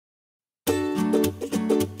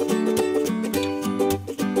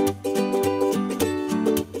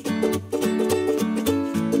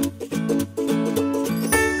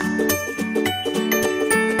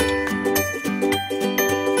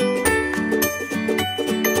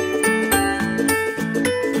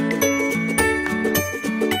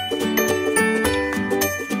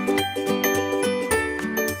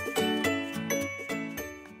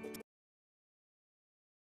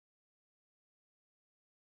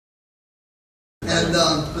And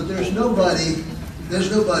but there's nobody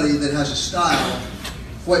that has a style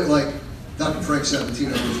quite like Dr. Frank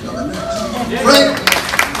Sabatino who's coming next. Frank,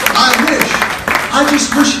 I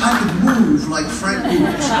just wish I could move like Frank moves.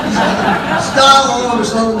 He's got a style all of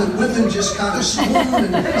his own that women just kind of swoon,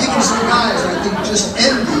 and even some guys, I think, just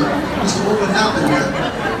envy as to what would happen here.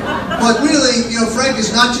 But really, you know, Frank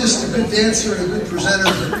is not just a good dancer and a good presenter,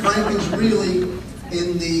 but Frank is really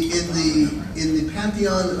in the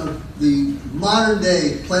pantheon of the modern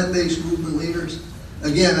day plant-based movement leaders.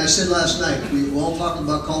 Again, I said last night, we all talked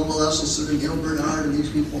about Caldwell Esselstyn and Gail Bernard and these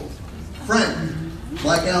people. Frank,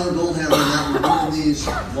 like Alan Goldhammer and that, were doing these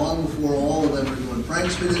long before all of them were doing.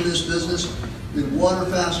 Frank's been in this business, been water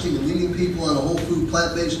fasting and leading people on a whole food,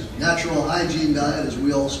 plant-based, natural hygiene diet, as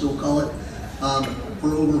we all still call it,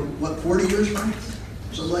 for over, what, 40 years, Frank?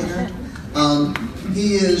 Something like that?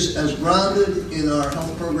 He is as grounded in our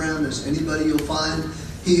health program as anybody you'll find.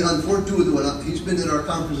 He, unfortunately, he's been in our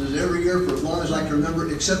conferences every year for as long as I can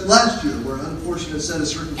remember, except last year, where an unfortunate set of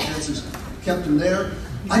circumstances kept him there.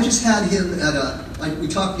 I just had him at like we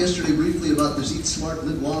talked yesterday briefly about this Eat Smart,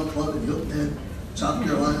 Live Long Club in Hilton Head, South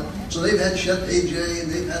Carolina. So they've had Chef AJ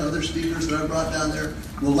and they've had other speakers that I brought down there.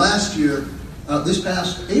 Well, last year, this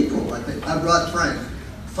past April, I think, I brought Frank.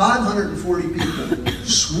 540 people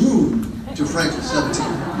swooned to Frank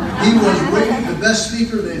Sabatino. He was rated the best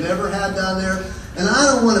speaker they've ever had down there. And I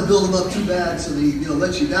don't want to build him up too bad so that he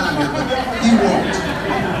lets you down here, but he won't.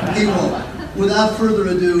 He won't. Without further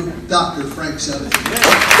ado, Dr. Frank Sabatino.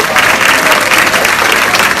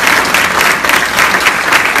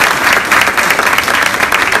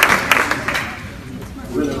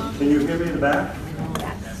 Can you hear me in the back?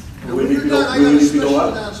 Now, when you're done, I got a special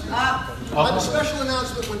announcement. I have a special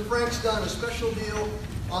announcement when Frank's done, a special deal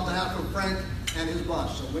on behalf of Frank and his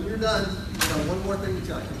boss. So when you're done, one more thing to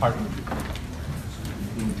tell you. Pardon?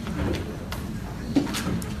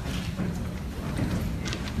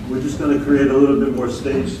 We're just going to create a little bit more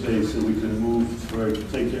stage space so we can move or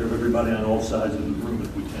take care of everybody on all sides of the room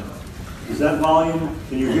if we can. Is that volume?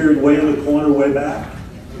 Can you hear it way in the corner, way back?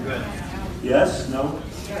 Good. Yes? No?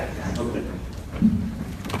 Okay.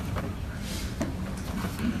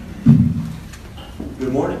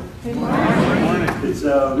 Good morning. Good morning. It's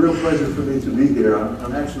a real pleasure for me to be here.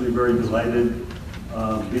 I'm actually very delighted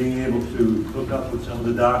being able to hook up with some of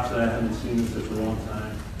the docs that I haven't seen in such a long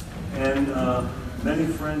time. And many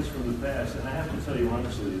friends from the past, and I have to tell you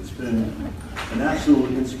honestly, it's been an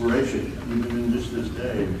absolute inspiration, even in just this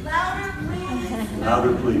day. Louder, please.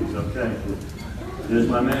 Louder, please. Okay. There's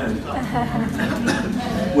my man.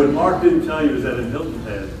 What Mark didn't tell you is that in Hilton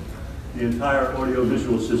Head, the entire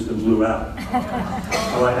audio-visual system blew out.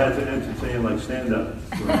 So I had to entertain like stand-up.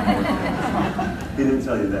 He didn't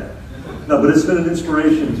tell you that. No, but it's been an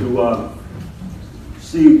inspiration to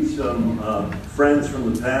see some friends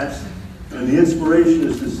from the past. And the inspiration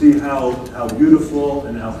is to see how beautiful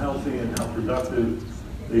and how healthy and how productive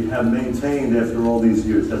they have maintained after all these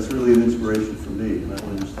years. That's really an inspiration for me, and I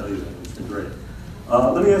want to just tell you that. It's been great.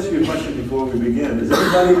 Let me ask you a question before we begin. Is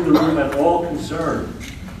anybody in the room at all concerned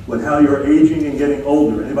with how you're aging and getting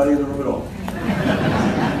older? Anybody in the room at all?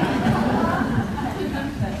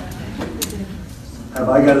 Have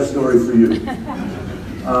I got a story for you?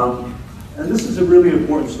 And this is a really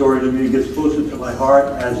important story to me. It gets closer to my heart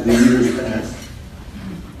as the years pass.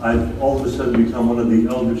 I've all of a sudden become one of the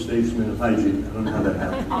elder statesmen of hygiene. I don't know how that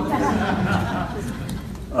happened.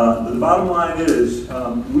 The bottom line is,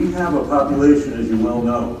 we have a population, as you well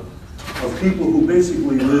know, of people who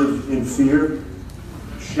basically live in fear,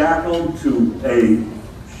 shackled to a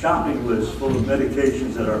shopping list full of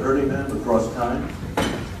medications that are hurting them across time,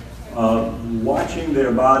 watching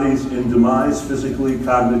their bodies in demise physically,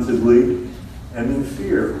 cognitively, and in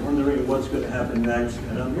fear, wondering what's going to happen next.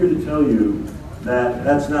 And I'm here to tell you that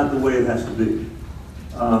that's not the way it has to be.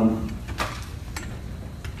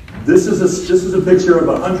 This is a picture of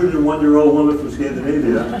a 101-year-old woman from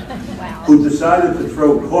Scandinavia who decided to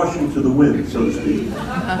throw caution to the wind, so to speak,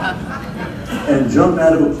 and jump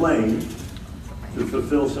out of a plane to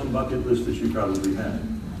fulfill some bucket list that she probably had.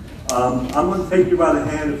 I'm going to take you by the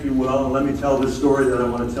hand, if you will, and let me tell this story that I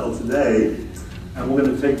want to tell today, and we're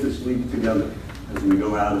going to take this leap together as we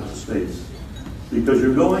go out into space. Because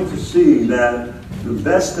you're going to see that the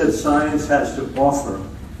best that science has to offer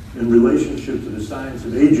in relationship to the science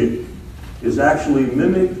of aging is actually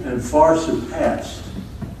mimicked and far surpassed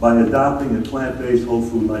by adopting a plant-based whole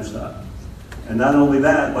food lifestyle. And not only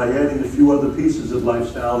that, by adding a few other pieces of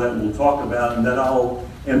lifestyle that we'll talk about and that I'll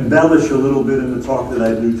embellish a little bit in the talk that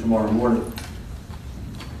I do tomorrow morning.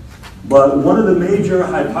 But one of the major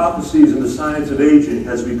hypotheses in the science of aging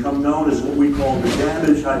has become known as what we call the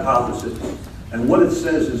damage hypothesis. And what it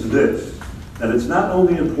says is this, that it's not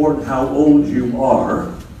only important how old you are,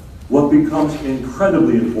 what becomes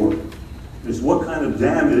incredibly important is what kind of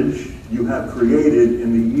damage you have created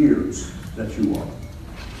in the years that you are.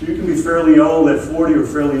 So you can be fairly old at 40 or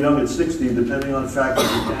fairly young at 60, depending on factors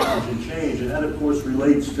of damage and change. And that, of course,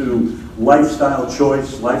 relates to lifestyle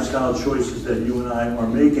choices that you and I are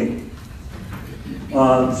making.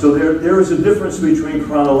 So there is a difference between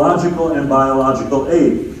chronological and biological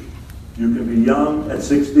age. You can be young at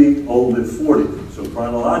 60, old at 40. So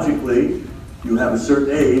chronologically, you have a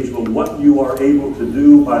certain age, but what you are able to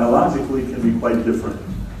do biologically can be quite different.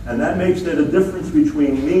 And that makes it a difference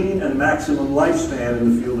between mean and maximum lifespan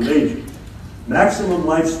in the field of aging. Maximum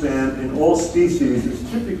lifespan in all species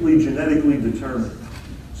is typically genetically determined.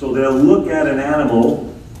 So they'll look at an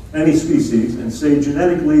animal, any species, and say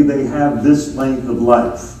genetically they have this length of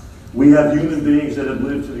life. We have human beings that have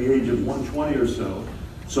lived to the age of 120 or so.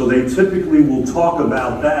 So they typically will talk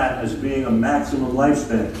about that as being a maximum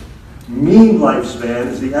lifespan. Mean lifespan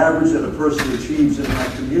is the average that a person achieves in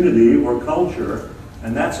that community or culture,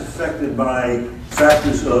 and that's affected by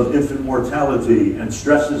factors of infant mortality and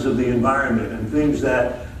stresses of the environment and things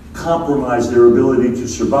that compromise their ability to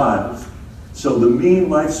survive. So the mean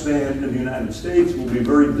lifespan in the United States will be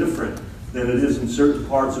very different than it is in certain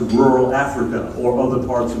parts of rural Africa or other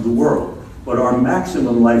parts of the world. But our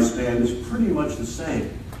maximum lifespan is pretty much the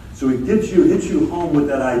same. So it hits you home with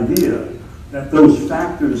that idea that those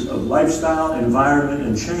factors of lifestyle, environment,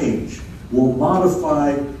 and change will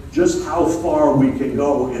modify just how far we can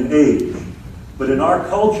go in age. But in our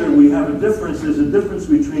culture, we have a difference. There's a difference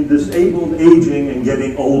between disabled aging and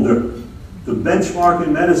getting older. The benchmark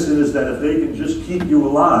in medicine is that if they can just keep you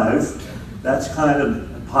alive, that's kind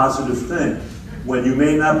of a positive thing. When you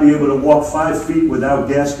may not be able to walk 5 feet without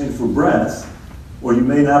gasping for breath, or you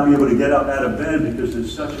may not be able to get up out of bed because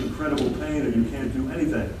there's such incredible pain and you can't do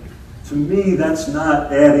anything. To me, that's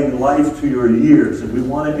not adding life to your years. And we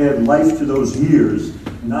want to add life to those years,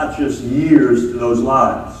 not just years to those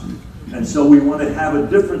lives. And so we want to have a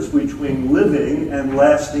difference between living and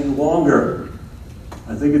lasting longer.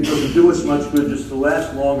 I think it doesn't do us much good just to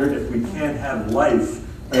last longer if we can't have life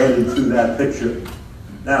added to that picture.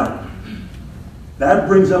 Now, that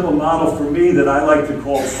brings up a model for me that I like to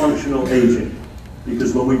call functional aging.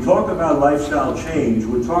 Because when we talk about lifestyle change,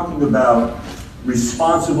 we're talking about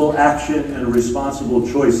responsible action and responsible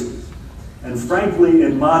choices. And frankly,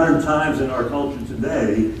 in modern times in our culture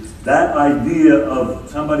today, that idea of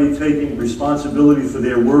somebody taking responsibility for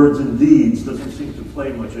their words and deeds doesn't seem to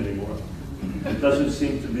play much anymore. It doesn't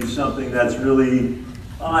seem to be something that's really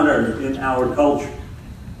honored in our culture.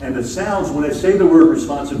 And it sounds, when I say the word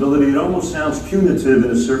responsibility, it almost sounds punitive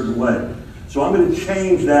in a certain way. So I'm going to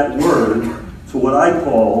change that word to what I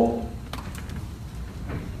call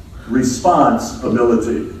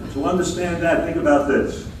responsibility. To understand that, think about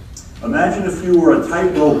this. Imagine if you were a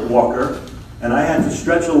tightrope walker and I had to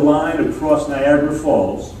stretch a line across Niagara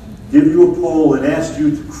Falls, give you a pole and ask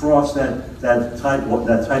you to cross that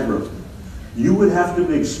tightrope. You would have to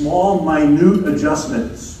make small, minute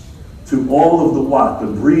adjustments to all of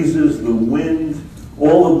the breezes, the wind,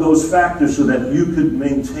 all of those factors so that you could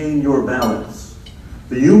maintain your balance.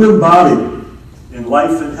 The human body in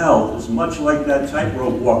life and health is much like that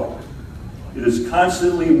tightrope walker. It is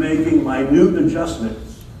constantly making minute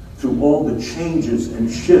adjustments to all the changes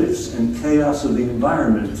and shifts and chaos of the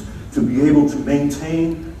environment to be able to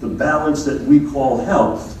maintain the balance that we call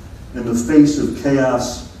health in the face of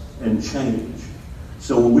chaos and change.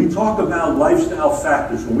 So when we talk about lifestyle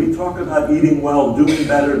factors, when we talk about eating well, doing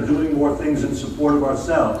better, doing more things in support of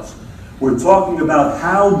ourselves, we're talking about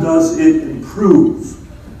how does it improve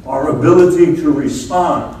our ability to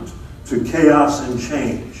respond to chaos and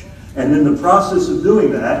change. And in the process of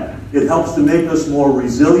doing that, it helps to make us more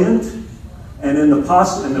resilient, and in the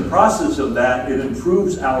process of that, it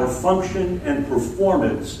improves our function and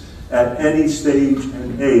performance at any stage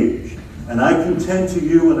and age. And I contend to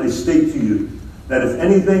you and I state to you that if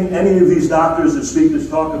anything, any of these doctors that speakers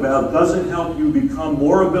talk about doesn't help you become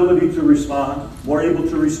more ability to respond, more able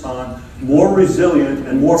to respond, more resilient,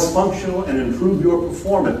 and more functional and improve your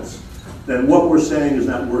performance, then what we're saying is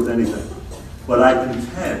not worth anything. But I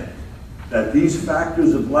contend that these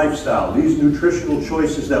factors of lifestyle, these nutritional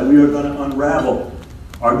choices that we are going to unravel,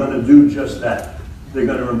 are going to do just that. They're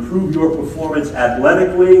going to improve your performance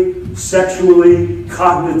athletically, sexually,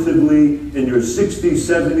 cognitively, in your 60s,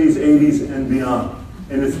 70s, 80s, and beyond.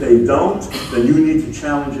 And if they don't, then you need to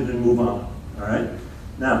challenge it and move on. All right?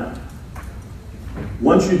 Now,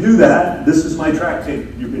 once you do that, this is my track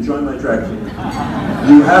team. You can join my track team.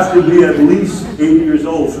 You have to be at least 80 years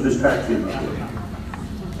old for this track team.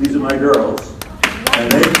 These are my girls.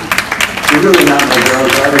 And they're really not my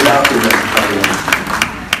girls, I was out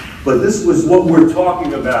there. But this was what we're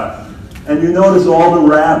talking about. And you notice all the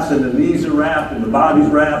wraps, and the knees are wrapped, and the body's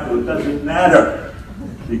wrapped, but it doesn't matter.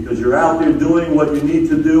 Because you're out there doing what you need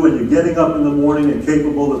to do, and you're getting up in the morning and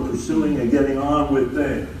capable of pursuing and getting on with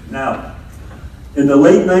things. Now, in the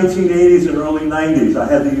late 1980s and early 90s,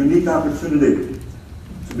 I had the unique opportunity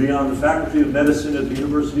to be on the Faculty of Medicine at the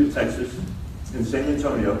University of Texas in San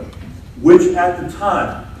Antonio, which at the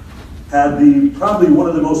time had probably one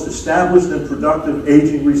of the most established and productive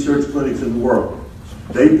aging research clinics in the world.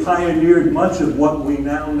 They pioneered much of what we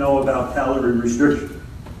now know about calorie restriction.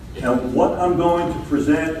 Now, what I'm going to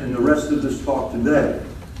present in the rest of this talk today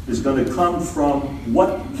is going to come from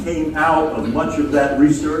what came out of much of that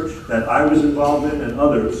research that I was involved in and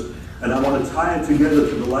others, and I want to tie it together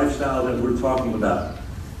to the lifestyle that we're talking about.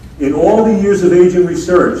 In all the years of aging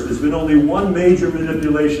research, there's been only one major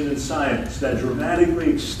manipulation in science that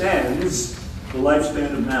dramatically extends the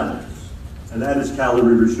lifespan of mammals, and that is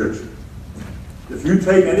calorie restriction. If you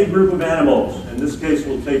take any group of animals, in this case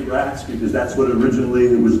we'll take rats because that's what originally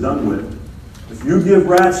it was done with. If you give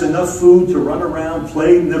rats enough food to run around,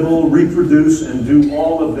 play, nibble, reproduce, and do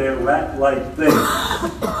all of their rat-like things,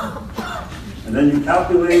 and then you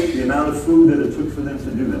calculate the amount of food that it took for them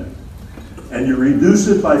to do that, and you reduce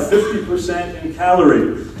it by 50% in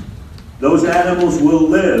calories, those animals will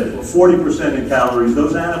live, or 40% in calories,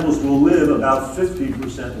 those animals will live about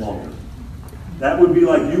 50% longer. That would be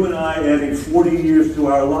like you and I adding 40 years to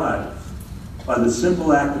our lives by the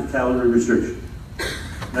simple act of calorie restriction.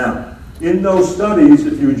 Now, in those studies,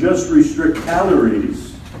 if you just restrict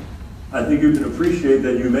calories, I think you can appreciate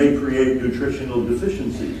that you may create nutritional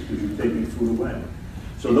deficiencies because you're taking food away.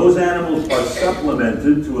 So those animals are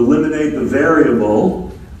supplemented to eliminate the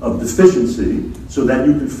variable of deficiency so that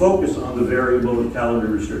you can focus on the variable of calorie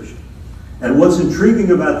restriction. And what's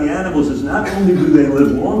intriguing about the animals is not only do they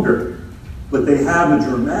live longer, but they have a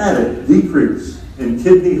dramatic decrease in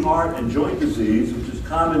kidney, heart, and joint disease, which is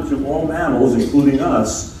common to all mammals, including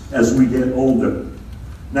us, as we get older.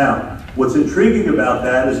 Now, what's intriguing about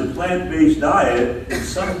that is a plant-based diet in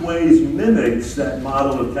some ways mimics that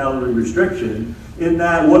model of calorie restriction in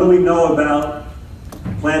that, what do we know about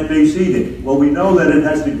plant-based eating? Well, we know that it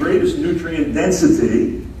has the greatest nutrient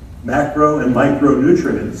density, macro and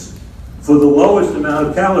micronutrients, for the lowest amount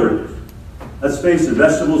of calories. Let's face it,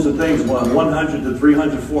 vegetables and things want 100 to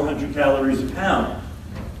 300, 400 calories a pound.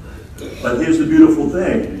 But here's the beautiful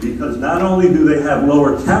thing, because not only do they have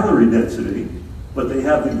lower calorie density, but they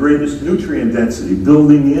have the greatest nutrient density,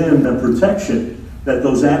 building in the protection that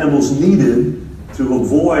those animals needed to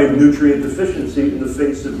avoid nutrient deficiency in the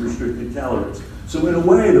face of restricted calories. So in a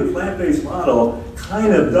way, the plant-based model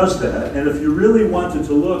kind of does that, and if you really wanted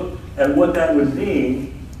to look at what that would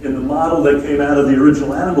mean in the model that came out of the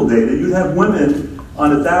original animal data, you'd have women on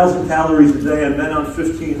 1,000 calories a day and men on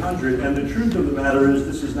 1,500, and the truth of the matter is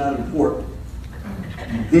this is not important.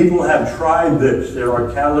 People have tried this. There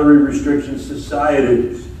are calorie restriction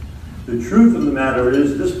societies. The truth of the matter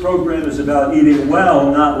is this program is about eating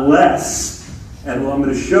well, not less. And I'm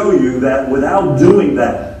going to show you that without doing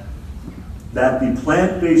that, that the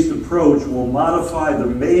plant-based approach will modify the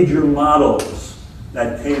major models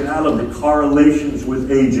that came out of the correlations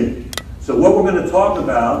with aging. So what we're going to talk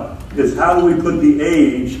about is how do we put the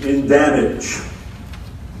age in damage?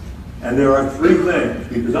 And there are three things,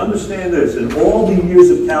 because understand this, in all the years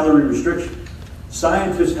of calorie restriction,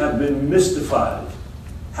 scientists have been mystified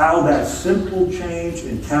how that simple change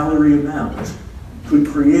in calorie amount could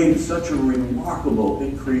create such a remarkable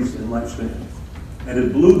increase in lifespan. And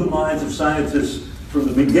it blew the minds of scientists from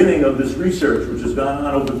the beginning of this research, which has gone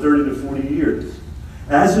on over 30 to 40 years.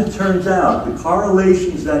 As it turns out, the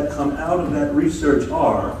correlations that come out of that research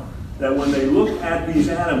are that when they look at these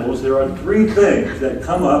animals, there are three things that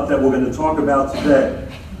come up that we're going to talk about today.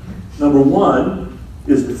 Number one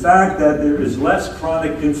is the fact that there is less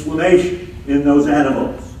chronic inflammation in those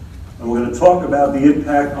animals. And we're going to talk about the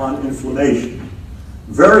impact on inflammation.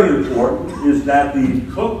 Very important is that the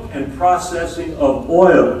cook and processing of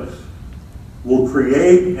oils will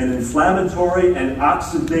create an inflammatory and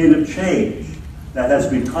oxidative change that has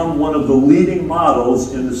become one of the leading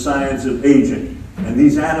models in the science of aging. And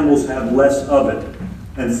these animals have less of it.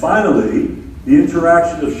 And finally, the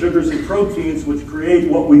interaction of sugars and proteins, which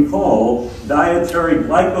create what we call dietary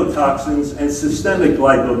glycotoxins and systemic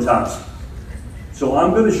glycotoxins. So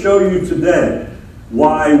I'm going to show you today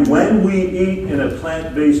why when we eat in a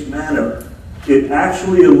plant-based manner, it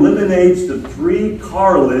actually eliminates the three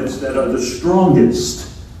correlates that are the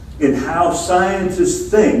strongest in how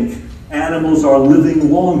scientists think animals are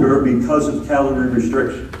living longer because of calorie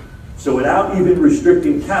restriction. So without even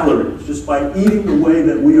restricting calories, just by eating the way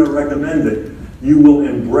that we are recommending, you will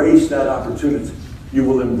embrace that opportunity. You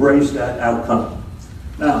will embrace that outcome.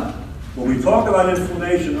 Now, when we talk about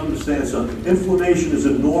inflammation, understand something. Inflammation is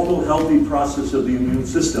a normal, healthy process of the immune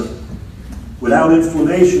system. Without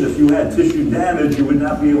inflammation, if you had tissue damage, you would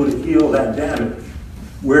not be able to heal that damage.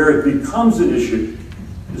 Where it becomes an issue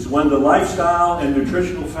is when the lifestyle and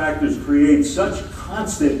nutritional factors create such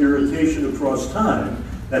constant irritation across time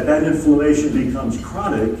that that inflammation becomes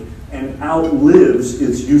chronic and outlives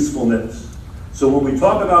its usefulness. So when we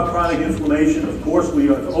talk about chronic inflammation, of course, we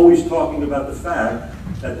are always talking about the fact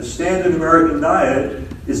that the standard American diet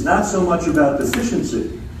is not so much about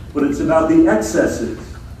deficiency, but it's about the excesses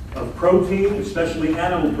of protein, especially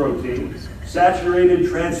animal protein, saturated,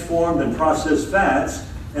 transformed, and processed fats,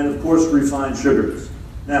 and of course, refined sugars.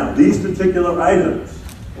 Now, these particular items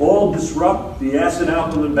all disrupt the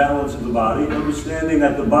acid-alkaline balance of the body, understanding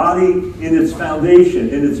that the body, in its foundation,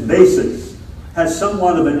 in its basis, has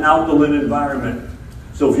somewhat of an alkaline environment.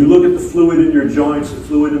 So if you look at the fluid in your joints, the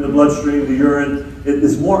fluid in the bloodstream, the urine, it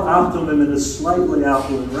is more optimum in a slightly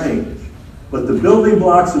alkaline range. But the building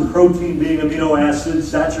blocks of protein being amino acids,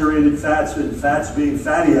 saturated fats, and fats being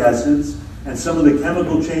fatty acids, and some of the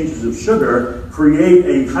chemical changes of sugar create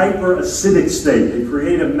a hyperacidic state. They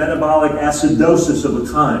create a metabolic acidosis of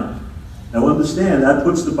a kind. Now understand, that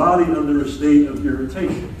puts the body under a state of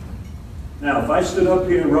irritation. Now, if I stood up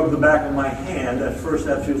here and rubbed the back of my hand, at first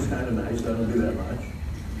that feels kind of nice, I don't do that much.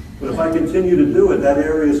 But if I continue to do it, that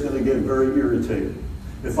area is going to get very irritated.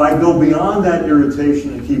 If I go beyond that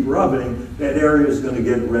irritation and keep rubbing, that area is going to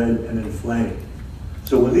get red and inflamed.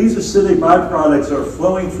 So when these acidic byproducts are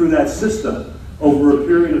flowing through that system over a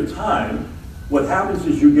period of time, what happens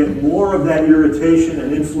is you get more of that irritation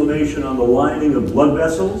and inflammation on the lining of blood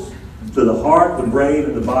vessels, to the heart, the brain,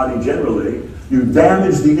 and the body generally. You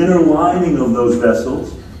damage the inner lining of those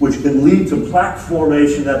vessels, which can lead to plaque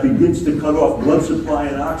formation that begins to cut off blood supply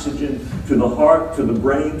and oxygen to the heart, to the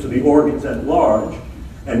brain, to the organs at large.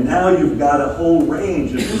 And now you've got a whole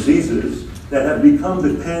range of diseases that have become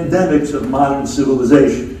the pandemics of modern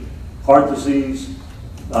civilization. Heart disease,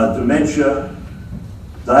 dementia,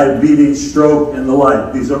 diabetes, stroke, and the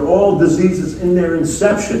like. These are all diseases in their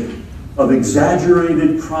inception of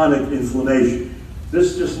exaggerated chronic inflammation.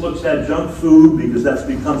 This just looks at junk food because that's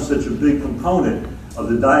become such a big component of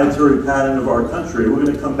the dietary pattern of our country. We're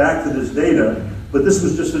going to come back to this data, but this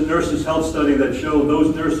was just a nurses' health study that showed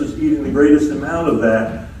those nurses eating the greatest amount of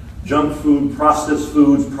that, junk food, processed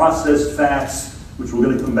foods, processed fats, which we're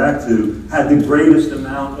going to come back to, had the greatest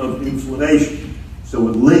amount of inflammation. So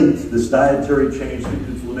it linked this dietary change to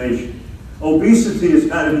inflammation. Obesity is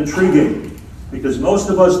kind of intriguing because most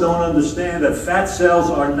of us don't understand that fat cells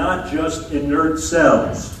are not just inert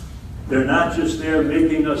cells. They're not just there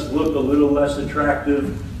making us look a little less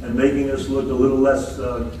attractive and making us look a little less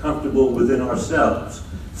comfortable within ourselves.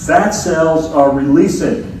 Fat cells are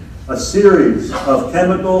releasing a series of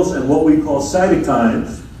chemicals and what we call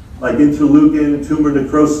cytokines, like interleukin, tumor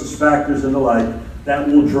necrosis factors, and the like, that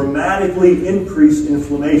will dramatically increase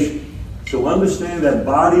inflammation. So understand that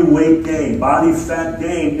body weight gain, body fat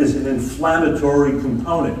gain is an inflammatory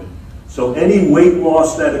component. So any weight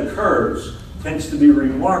loss that occurs tends to be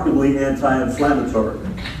remarkably anti-inflammatory.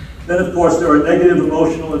 Then, of course, there are negative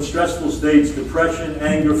emotional and stressful states, depression,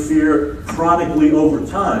 anger, fear, chronically over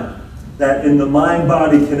time, that in the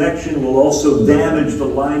mind-body connection will also damage the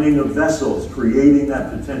lining of vessels, creating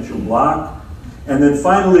that potential block. And then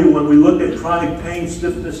finally, when we look at chronic pain,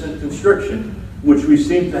 stiffness, and constriction, which we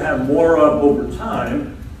seem to have more of over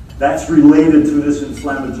time, that's related to this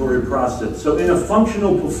inflammatory process. So in a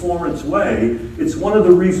functional performance way, it's one of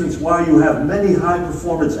the reasons why you have many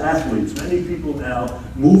high-performance athletes, many people now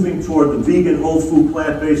moving toward the vegan, whole food,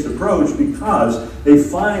 plant-based approach because they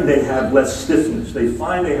find they have less stiffness, they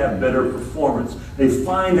find they have better performance, they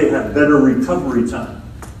find they have better recovery time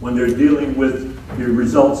when they're dealing with the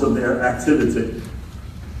results of their activity.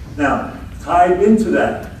 Now, tied into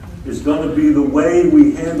that is going to be the way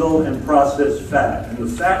we handle and process fat. And the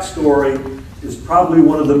fat story is probably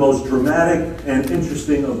one of the most dramatic and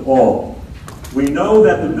interesting of all. We know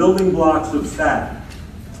that the building blocks of fat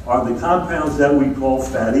are the compounds that we call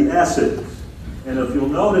fatty acids. And if you'll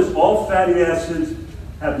notice, all fatty acids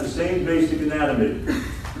have the same basic anatomy.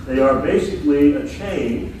 They are basically a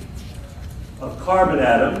chain of carbon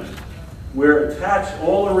atoms where attached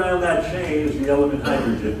all around that chain is the element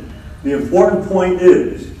hydrogen. The important point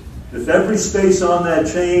is, if every space on that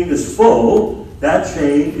chain is full, that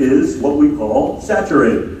chain is what we call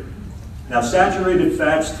saturated. Now, saturated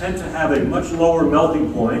fats tend to have a much lower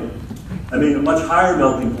melting point I mean, a much higher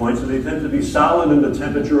melting point, so they tend to be solid in the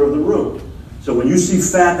temperature of the room. So when you see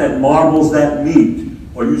fat that marbles that meat,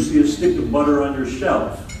 or you see a stick of butter on your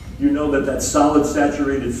shelf, you know that that's solid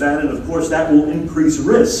saturated fat, and of course that will increase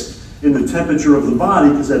risk in the temperature of the body,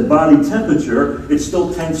 because at body temperature, it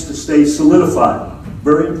still tends to stay solidified.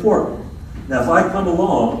 Very important. Now if I come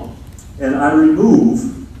along and I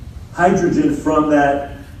remove hydrogen from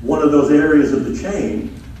that one of those areas of the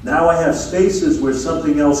chain, now I have spaces where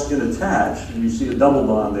something else can attach, and you see a double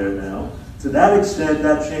bond there now. To that extent,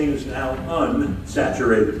 that chain is now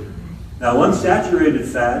unsaturated. Now, unsaturated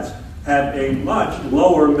fats have a much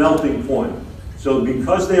lower melting point. So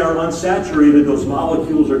because they are unsaturated, those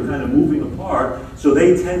molecules are kind of moving apart, so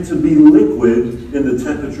they tend to be liquid in the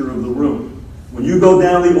temperature of the room. When you go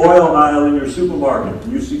down the oil aisle in your supermarket,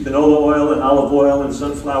 and you see canola oil and olive oil and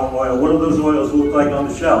sunflower oil, what do those oils look like on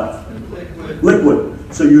the shelf?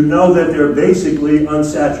 Liquid. So you know that they're basically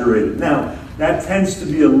unsaturated. Now, that tends to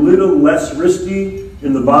be a little less risky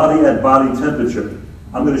in the body at body temperature.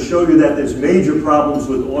 I'm going to show you that there's major problems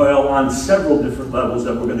with oil on several different levels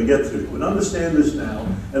that we're going to get to. But understand this now,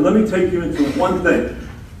 and let me take you into one thing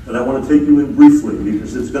that I want to take you in briefly,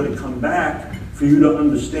 because it's going to come back for you to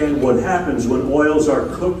understand what happens when oils are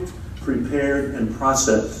cooked, prepared, and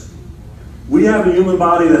processed. We have a human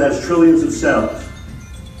body that has trillions of cells.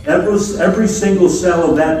 Every single cell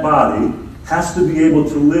of that body has to be able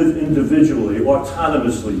to live individually,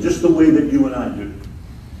 autonomously, just the way that you and I do.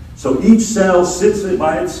 So each cell sits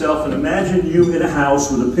by itself, and imagine you in a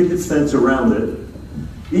house with a picket fence around it.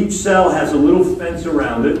 Each cell has a little fence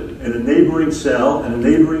around it, and a neighboring cell, and a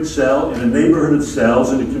neighboring cell, and a neighborhood of cells,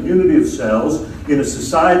 and a community of cells, in a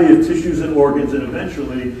society of tissues and organs, and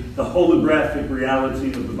eventually the holographic reality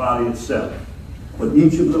of the body itself. But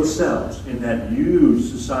each of those cells in that huge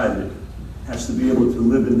society has to be able to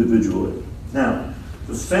live individually. Now,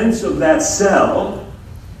 the fence of that cell,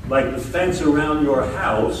 like the fence around your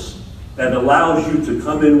house, that allows you to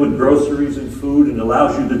come in with groceries and food and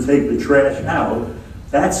allows you to take the trash out,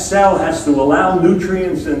 that cell has to allow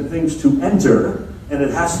nutrients and things to enter, and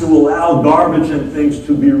it has to allow garbage and things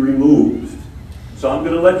to be removed. So I'm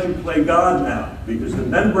going to let you play God now, because the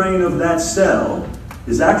membrane of that cell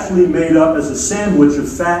is actually made up as a sandwich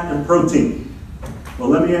of fat and protein. Well,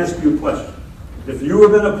 let me ask you a question. If you were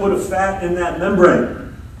going to put a fat in that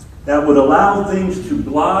membrane that would allow things to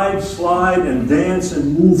glide, slide, and dance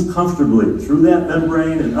and move comfortably through that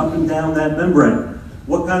membrane and up and down that membrane,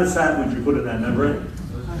 what kind of fat would you put in that membrane?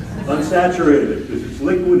 Unsaturated, because it's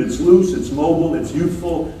liquid, it's loose, it's mobile, it's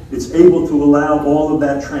youthful, it's able to allow all of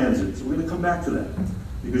that transit. So we're going to come back to that,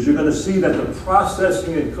 because you're going to see that the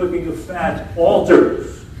processing and cooking of fat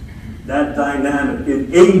alters that dynamic.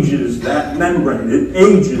 It ages that membrane. It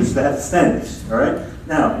ages that fence. All right?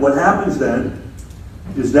 Now, what happens then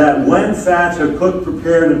is that when fats are cooked,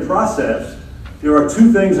 prepared, and processed, there are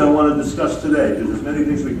two things I want to discuss today, because there's many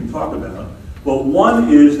things we can talk about. But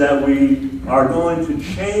one is that we are going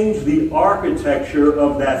to change the architecture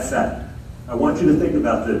of that fat. I want you to think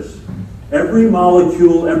about this. Every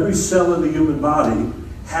molecule, every cell in the human body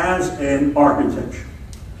has an architecture.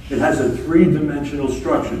 It has a three-dimensional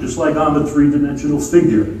structure, just like on the three-dimensional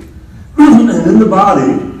figure. And in the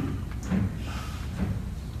body,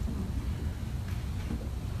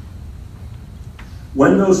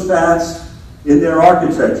 when those fats in their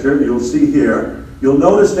architecture, you'll see here, you'll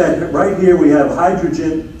notice that right here we have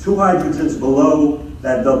hydrogen, two hydrogens below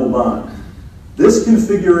that double bond. This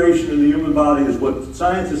configuration in the human body is what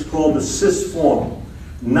scientists call the cis form.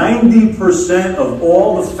 90% of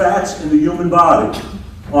all the fats in the human body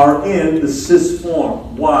are in the cis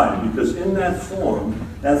form. Why? Because in that form,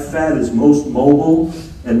 that fat is most mobile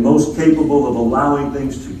and most capable of allowing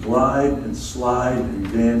things to glide and slide and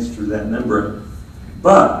dance through that membrane.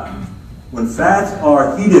 But when fats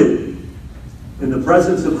are heated in the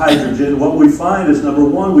presence of hydrogen, what we find is, number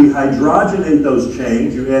one, we hydrogenate those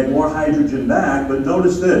chains. You add more hydrogen back, but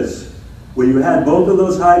notice this. Where you had both of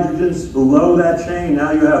those hydrogens below that chain,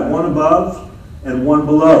 now you have one above and one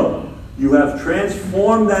below. You have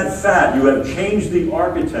transformed that fat. You have changed the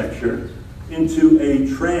architecture into a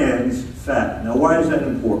trans fat. Now, why is that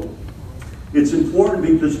important? It's important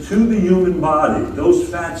because to the human body, those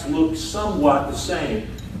fats look somewhat the same.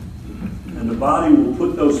 And the body will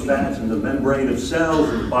put those fats in the membrane of cells,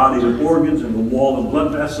 in the body of organs, in the wall of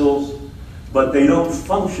blood vessels, but they don't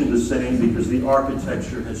function the same because the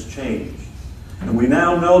architecture has changed. And we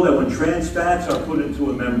now know that when trans fats are put into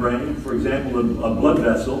a membrane, for example, a blood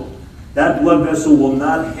vessel, that blood vessel will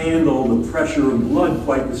not handle the pressure of blood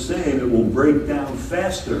quite the same. It will break down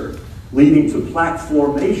faster, leading to plaque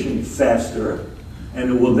formation faster. and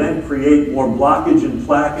it will then create more blockage and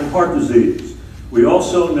plaque and heart disease. We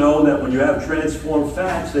also know that when you have transformed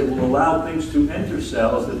fats, they will allow things to enter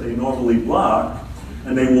cells that they normally block,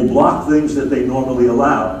 and they will block things that they normally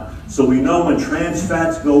allow. So we know when trans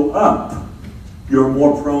fats go up, you're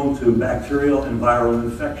more prone to bacterial and viral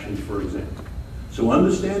infections, for example. So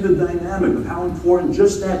understand the dynamic of how important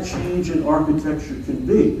just that change in architecture can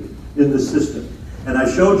be in the system. And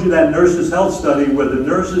I showed you that nurses' health study where the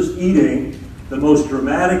nurses eating the most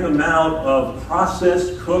dramatic amount of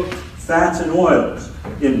processed, cooked fats and oils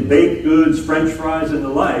in baked goods, French fries, and the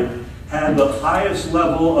like, had the highest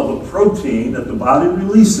level of a protein that the body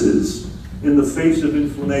releases in the face of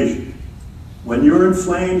inflammation. When you're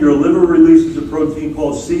inflamed, your liver releases a protein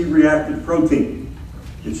called C-reactive protein.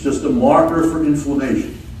 It's just a marker for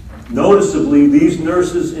inflammation. Noticeably, these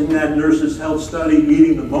nurses in that nurses' health study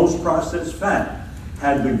eating the most processed fat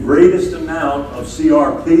had the greatest amount of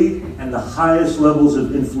CRP and the highest levels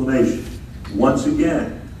of inflammation. Once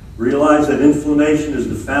again, realize that inflammation is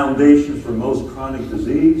the foundation for most chronic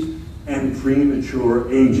disease and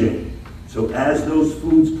premature aging. So as those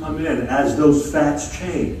foods come in, as those fats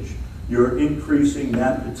change, you're increasing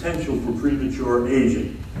that potential for premature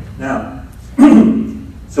aging. Now,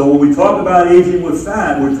 so when we talk about aging with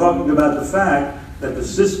fat, we're talking about the fact that the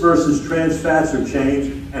cis versus trans fats are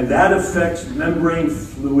changed, and that affects membrane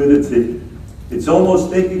fluidity. It's almost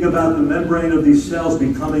thinking about the membrane of these cells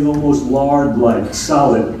becoming almost lard-like,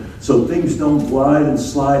 solid, so things don't glide and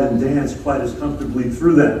slide and dance quite as comfortably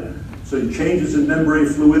through them. So it changes in membrane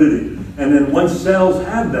fluidity. And then once cells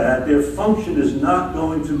have that, their function is not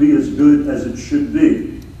going to be as good as it should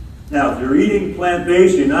be. Now, if you're eating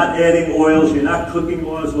plant-based, you're not adding oils, you're not cooking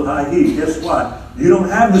oils with high heat, guess what? You don't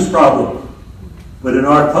have this problem. But in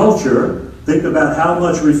our culture, think about how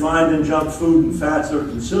much refined and junk food and fats are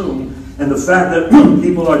consumed, and the fact that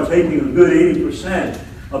people are taking a good 80%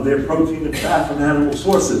 of their protein and fat from animal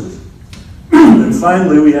sources. And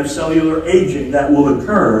finally, we have cellular aging that will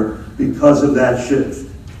occur because of that shift.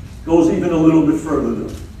 Goes even a little bit further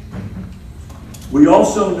though. We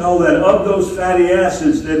also know that of those fatty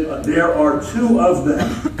acids, that there are 2 of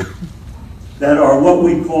them that are what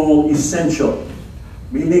we call essential,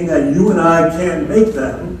 meaning that you and I can't make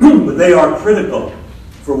them, but they are critical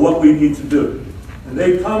for what we need to do. And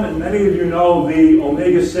they come, and many of you know the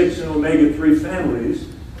omega-6 and omega-3 families,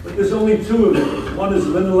 but there's only 2 of them. One is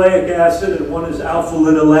linoleic acid and one is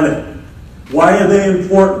alpha-linolenic. Why are they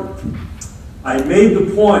important? I made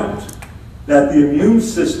the point that the immune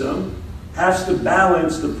system has to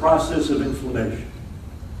balance the process of inflammation.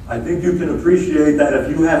 I think you can appreciate that if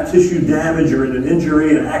you have tissue damage or an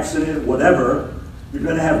injury, an accident, whatever, you're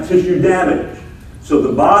going to have tissue damage. So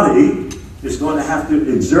the body is going to have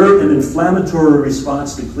to exert an inflammatory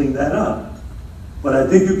response to clean that up. But I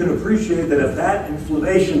think you can appreciate that if that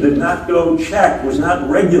inflammation did not go checked, was not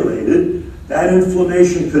regulated, that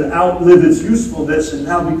inflammation could outlive its usefulness and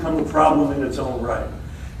now become a problem in its own right.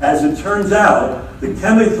 As it turns out, the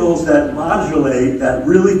chemicals that modulate, that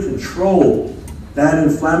really control that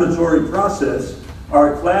inflammatory process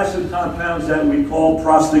are a class of compounds that we call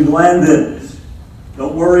prostaglandins.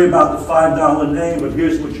 Don't worry about the $5 name, but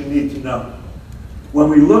here's what you need to know. When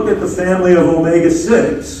we look at the family of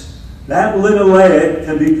omega-6, that linoleic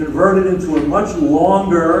can be converted into a much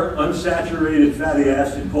longer unsaturated fatty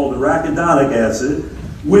acid called arachidonic acid,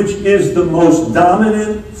 which is the most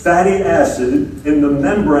dominant fatty acid in the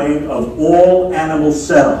membrane of all animal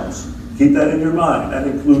cells. Keep that in your mind. That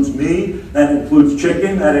includes meat, that includes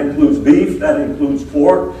chicken, that includes beef, that includes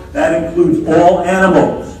pork, that includes all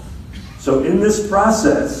animals. So in this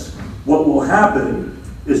process, what will happen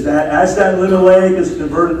is that as that linoleic is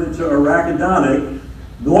converted into arachidonic,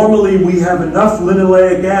 normally we have enough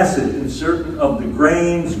linoleic acid in certain of the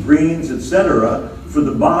grains, greens, etc., for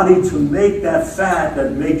the body to make that fat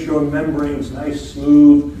that makes your membranes nice,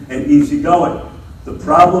 smooth, and easygoing. The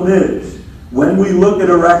problem is, when we look at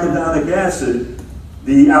arachidonic acid,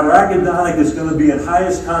 the arachidonic is going to be at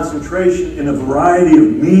highest concentration in a variety of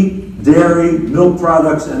meat, dairy, milk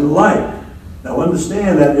products, and the like. Now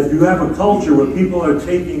understand that if you have a culture where people are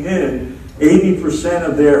taking in 80%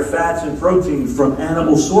 of their fats and proteins from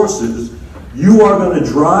animal sources, you are going to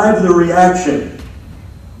drive the reaction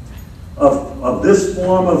of this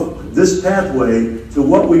form of this pathway to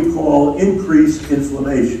what we call increased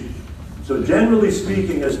inflammation. So generally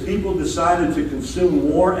speaking, as people decided to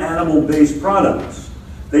consume more animal-based products,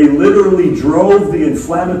 they literally drove the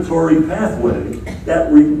inflammatory pathway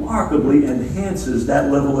that remarkably enhances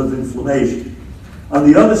that level of inflammation. On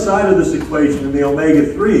the other side of this equation, in the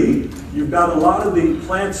omega-3, you've got a lot of the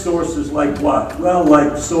plant sources like what? Well,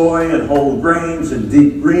 like soy and whole grains and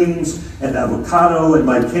deep greens and avocado and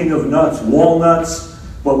my king of nuts, walnuts.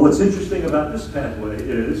 But what's interesting about this pathway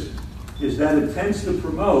is that it tends to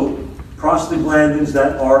promote prostaglandins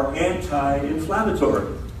that are anti-inflammatory.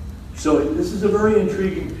 So this is a very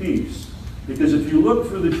intriguing piece, because if you look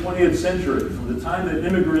through the 20th century, from the time that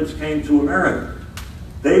immigrants came to America,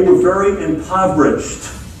 they were very impoverished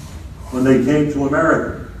when they came to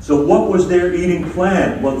America. So what was their eating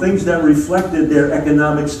plan? Well, things that reflected their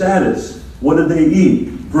economic status. What did they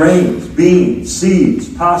eat? Grains, beans, seeds,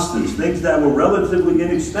 pastas, things that were relatively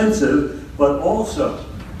inexpensive, but also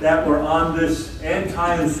that were on this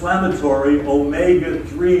anti-inflammatory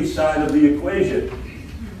omega-3 side of the equation.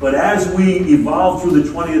 But as we evolved through the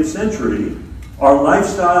 20th century, our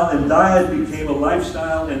lifestyle and diet became a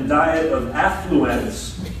lifestyle and diet of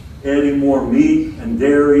affluence, adding more meat and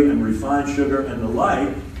dairy and refined sugar and the like,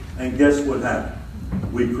 and guess what happened?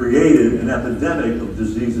 We created an epidemic of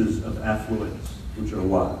diseases of affluence, which are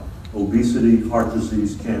what? Obesity, heart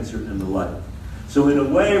disease, cancer, and the like. So in a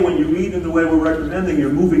way, when you eat in the way we're recommending, you're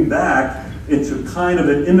moving back into kind of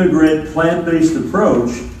an immigrant plant-based approach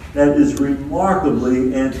that is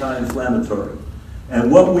remarkably anti-inflammatory.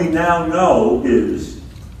 And what we now know is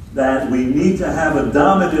that we need to have a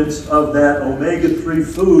dominance of that omega-3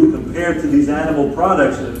 food compared to these animal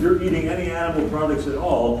products. And if you're eating any animal products at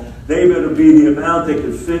all, they better be the amount that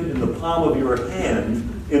could fit in the palm of your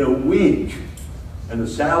hand in a week. And the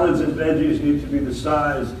salads and veggies need to be the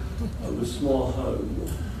size of a small hug.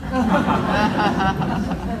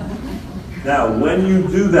 Now, when you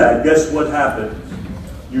do that, guess what happens?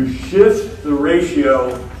 You shift the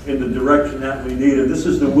ratio in the direction that we need. And this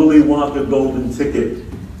is the Willy Wonka golden ticket.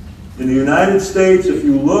 In the United States, if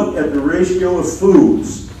you look at the ratio of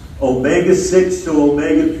foods, omega-6 to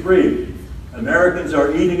omega-3, Americans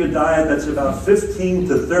are eating a diet that's about 15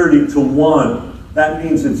 to 30 to 1. That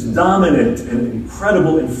means it's dominant in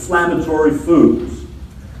incredible inflammatory foods.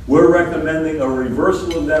 We're recommending a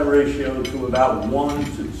reversal of that ratio to about 1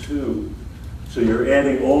 to 2. So you're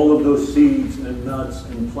adding all of those seeds and nuts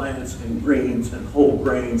and plants and greens and whole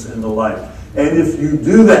grains and the like. And if you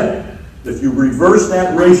do that, if you reverse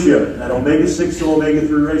that ratio, that omega-6 to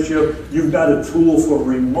omega-3 ratio, you've got a tool for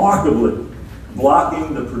remarkably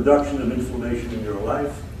blocking the production of inflammation in your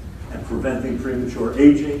life and preventing premature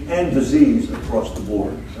aging and disease across the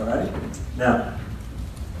board. All right? Now,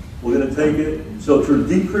 we're going to take it. So to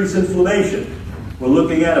decrease inflammation, we're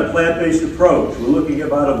looking at a plant-based approach. We're looking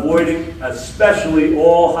about avoiding especially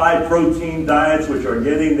all high-protein diets, which are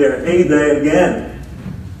getting their heyday again.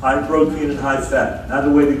 High protein and high fat, not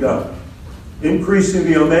the way to go. Increasing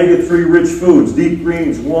the omega-3 rich foods, deep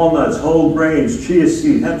greens, walnuts, whole grains, chia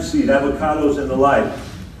seed, hemp seed, avocados, and the like.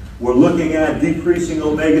 We're looking at decreasing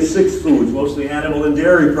omega-6 foods, mostly animal and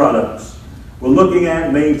dairy products. We're looking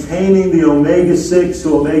at maintaining the omega-6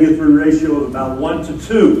 to omega-3 ratio of about 1 to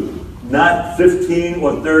 2, not 15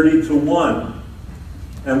 or 30 to 1.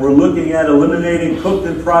 And we're looking at eliminating cooked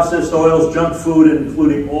and processed oils, junk food,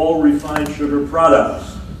 including all refined sugar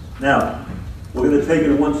products. Now, we're going to take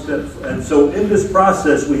it one step. And so in this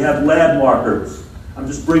process, we have lab markers. I'm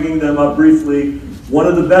just bringing them up briefly. One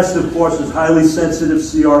of the best, of course, is highly sensitive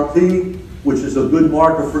CRP, which is a good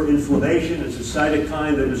marker for inflammation. It's a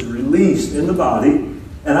cytokine that is released in the body.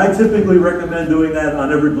 And I typically recommend doing that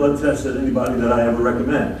on every blood test at anybody that I ever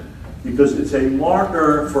recommend, because it's a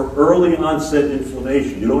marker for early onset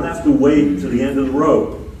inflammation. You don't have to wait to the end of the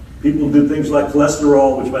road. People do things like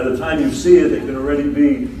cholesterol, which by the time you see it, it can already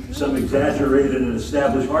be some exaggerated and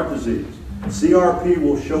established heart disease. CRP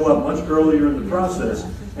will show up much earlier in the process.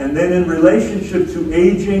 And then in relationship to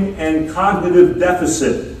aging and cognitive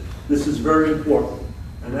deficit, this is very important.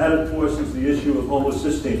 And that, of course, is the issue of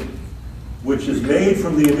homocysteine, which is made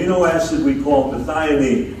from the amino acid we call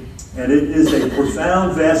methionine. And it is a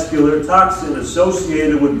profound vascular toxin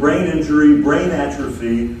associated with brain injury, brain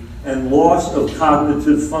atrophy, and loss of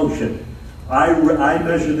cognitive function. I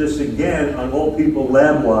measure this again on all people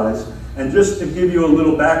lab-wise, and just to give you a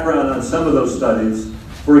little background on some of those studies,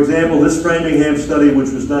 for example, this Framingham study,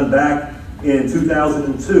 which was done back in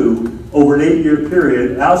 2002, over an 8-year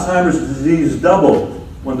period, Alzheimer's disease doubled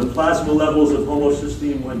when the plasma levels of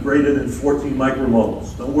homocysteine went greater than 14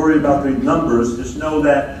 micromoles. Don't worry about the numbers, just know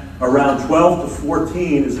that around 12 to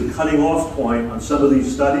 14 is the cutting off point on some of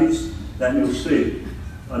these studies that you'll see.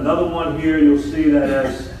 Another one here, you'll see that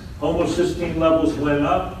as homocysteine levels went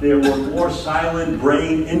up, there were more silent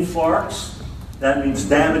brain infarcts. That means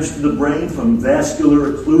damage to the brain from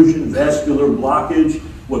vascular occlusion, vascular blockage,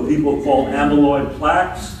 what people call amyloid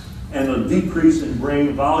plaques. and a decrease in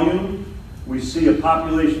brain volume. We see a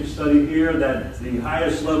population study here that the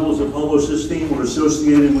highest levels of homocysteine were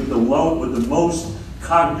associated with the most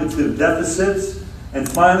cognitive deficits. And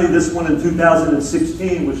finally, this one in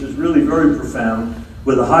 2016, which is really very profound,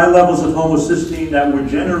 with the high levels of homocysteine that were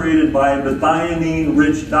generated by a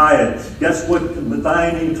methionine-rich diet. Guess what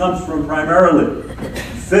methionine comes from primarily?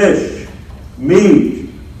 Fish, meat,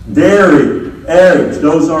 dairy, eggs.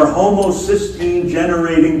 Those are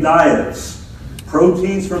homocysteine-generating diets.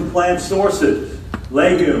 Proteins from plant sources,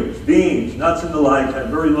 legumes, beans, nuts, and the like have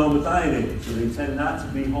very low methionine, so they tend not to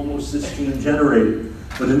be homocysteine-generated.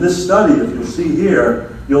 But in this study, if you'll see here,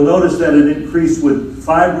 you'll notice that it increased with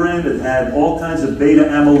fibrin. It had all kinds of beta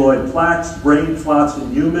amyloid plaques, brain clots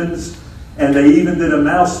in humans, and they even did a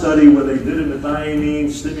mouse study where they did a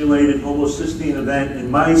methionine-stimulated homocysteine event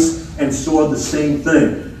in mice and saw the same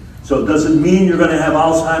thing. So does it mean you're going to have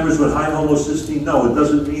Alzheimer's with high homocysteine? No, it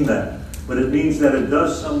doesn't mean that. But it means that it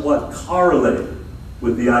does somewhat correlate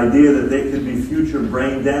with the idea that there could be future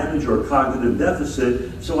brain damage or cognitive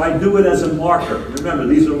deficit. So I do it as a marker. Remember,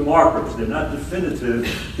 these are markers. They're not definitive.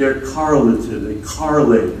 They're correlative. They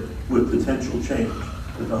correlate with potential change.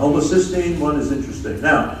 But the homocysteine one is interesting.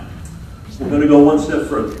 Now, we're going to go one step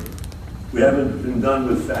further. We haven't been done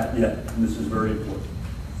with fat yet, and this is very important.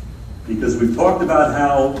 Because we've talked about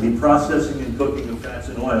how the processing and cooking of fats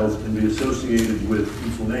and oils can be associated with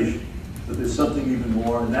inflammation. But there's something even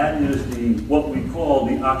more, and that is what we call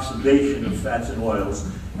the oxidation of fats and oils.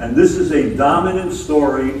 And this is a dominant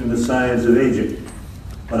story in the science of aging.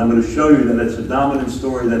 But I'm going to show you that it's a dominant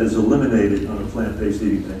story that is eliminated on a plant-based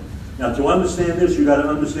eating thing. Now, to understand this, you've got to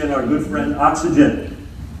understand our good friend oxygen.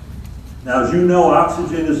 Now, as you know,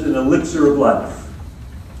 oxygen is an elixir of life.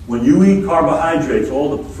 When you eat carbohydrates,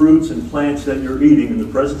 all the fruits and plants that you're eating in the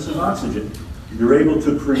presence of oxygen, you're able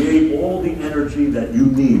to create all the energy that you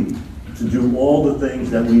need to do all the things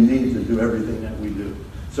that we need to do everything that we do.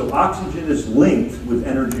 So oxygen is linked with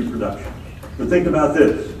energy production. But think about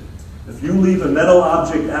this. If you leave a metal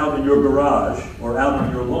object out in your garage or out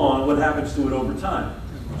on your lawn, what happens to it over time?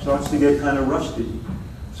 It starts to get kind of rusty.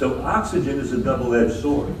 So oxygen is a double-edged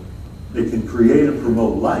sword. It can create and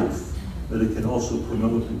promote life, but it can also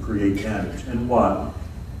promote and create damage. And why?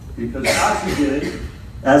 Because oxygen,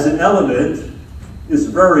 as an element, is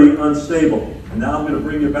very unstable. And now I'm going to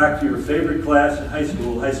bring you back to your favorite class in high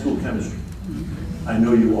school chemistry. I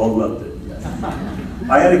know you all loved it.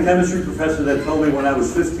 I had a chemistry professor that told me when I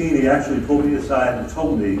was 15, he actually pulled me aside and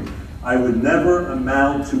told me I would never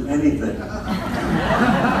amount to anything.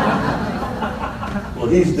 Well,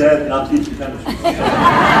 he's dead and I'm teaching chemistry.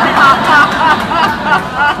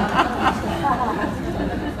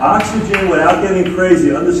 Oxygen, without getting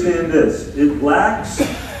crazy, understand this. It lacks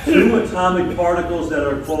 2 atomic particles that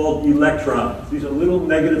are called electrons. These are little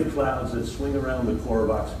negative clouds that swing around the core of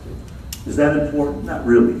oxygen. Is that important? Not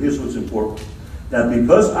really. Here's what's important. That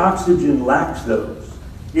because oxygen lacks those,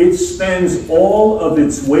 it spends all of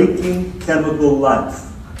its waking chemical life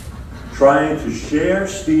trying to share,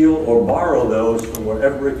 steal, or borrow those from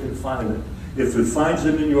wherever it can find them. If it finds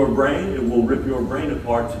them in your brain, it will rip your brain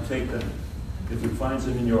apart to take them. If it finds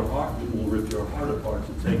them in your heart, it will rip your heart apart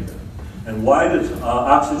to take them. And why does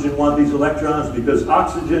oxygen want these electrons? Because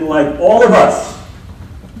oxygen, like all of us,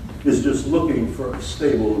 is just looking for a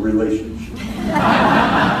stable relationship.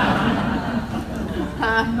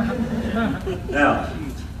 Now,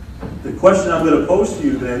 the question I'm going to pose to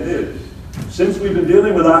you then is, since we've been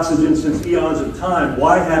dealing with oxygen since eons of time,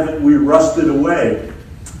 why haven't we rusted away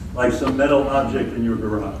like some metal object in your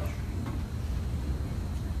garage?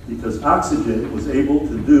 Because oxygen was able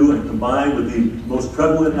to do and combine with the most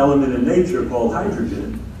prevalent element in nature called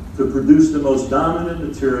hydrogen to produce the most dominant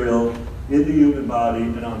material in the human body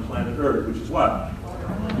and on planet Earth, which is what?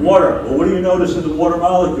 Water. Well, what do you notice in the water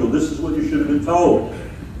molecule? This is what you should have been told.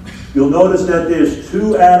 You'll notice that there's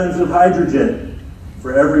 2 atoms of hydrogen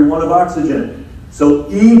for every 1 of oxygen. So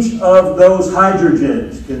each of those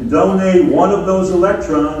hydrogens can donate 1 of those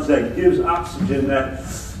electrons that gives oxygen that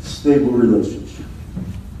stable relationship.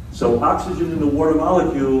 So oxygen in the water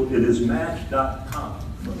molecule, it is Match.com.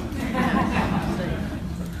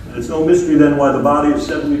 And it's no mystery then why the body is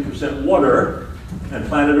 70% water, and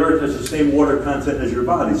planet Earth has the same water content as your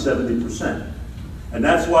body, 70%. And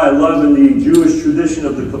that's why I love in the Jewish tradition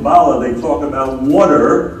of the Kabbalah, they talk about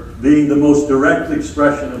water being the most direct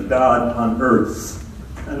expression of God on earth.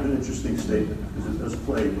 Kind of an interesting statement, because it does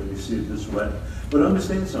play when you see it this way. But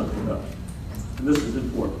understand something though, and this is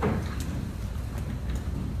important.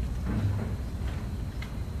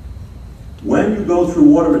 When you go through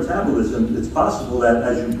water metabolism, it's possible that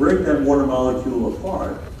as you break that water molecule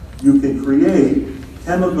apart, you can create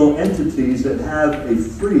chemical entities that have a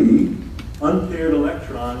free, unpaired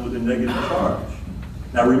electron with a negative charge.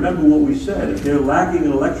 Now remember what we said, if they're lacking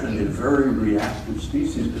an electron, they're very reactive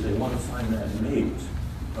species because they want to find that mate,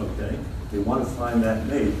 okay? They want to find that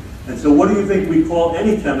mate. And so what do you think we call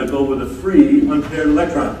any chemical with a free, unpaired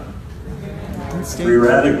electron? Free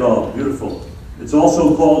radical, beautiful. It's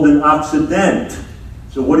also called an oxidant.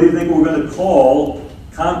 So what do you think we're going to call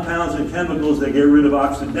compounds and chemicals that get rid of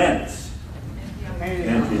oxidants?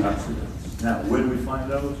 Antioxidants. Now, where do we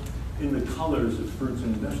find those? In the colors of fruits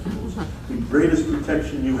and vegetables. The greatest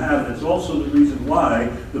protection you have, and it's also the reason why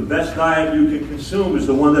the best diet you can consume is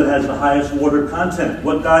the one that has the highest water content.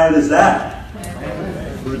 What diet is that?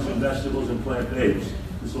 Fruits and vegetables and plant-based.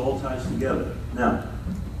 This all ties together. Now,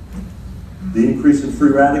 the increase in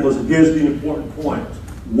free radicals, and here's the important point.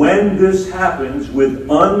 When this happens with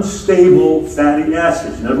unstable fatty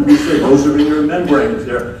acids, remember we said those are in your membranes.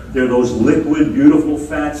 They're those liquid, beautiful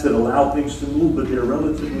fats that allow things to move, but they're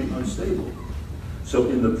relatively unstable. So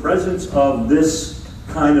in the presence of this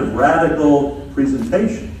kind of radical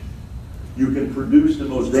presentation, you can produce the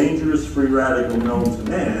most dangerous free radical known to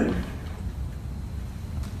man,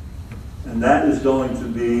 and that is going to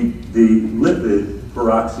be the lipid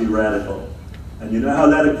peroxy radical. And you know how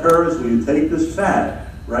that occurs? When you take this fat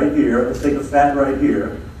right here, let's take a fat right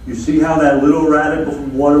here, you see how that little radical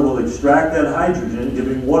from water will extract that hydrogen,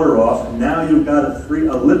 giving water off, and now you've got a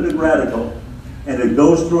lipid radical, and it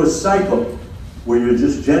goes through a cycle where you're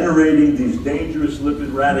just generating these dangerous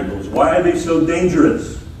lipid radicals. Why are they so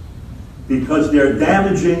dangerous? Because they're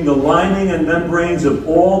damaging the lining and membranes of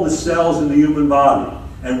all the cells in the human body.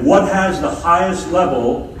 And what has the highest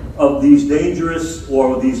level of these dangerous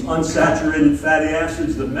or these unsaturated fatty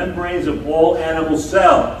acids? The membranes of all animal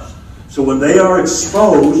cells. So when they are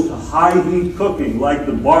exposed to high heat cooking, like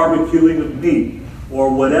the barbecuing of meat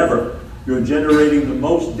or whatever, you're generating the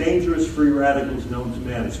most dangerous free radicals known to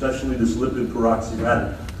man, especially this lipid peroxy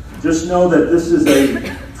radical. Just know that this is a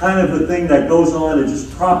kind of a thing that goes on and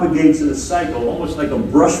just propagates in a cycle, almost like a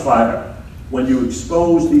brush fire, when you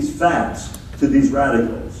expose these fats to these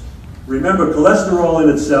radicals. Remember, cholesterol in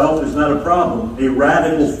itself is not a problem. A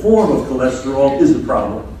radical form of cholesterol is a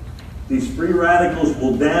problem. These free radicals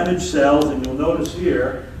will damage cells, and you'll notice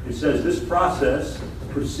here, it says this process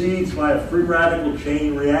proceeds by a free radical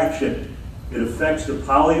chain reaction. It affects the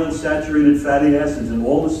polyunsaturated fatty acids in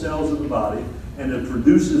all the cells of the body, and it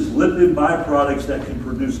produces lipid byproducts that can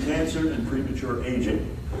produce cancer and premature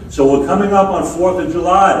aging. So we're coming up on 4th of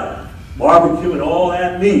July, barbecue and all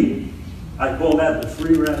that meat. I call that the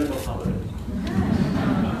free radical holiday.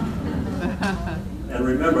 And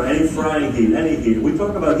remember, any frying heat, any heat, we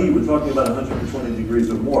talk about heat, we're talking about 120 degrees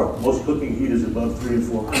or more. Most cooking heat is above 300 and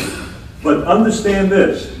 400. But understand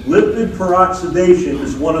this, lipid peroxidation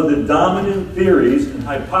is one of the dominant theories and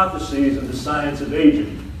hypotheses in the science of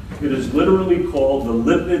aging. It is literally called the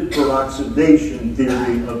lipid peroxidation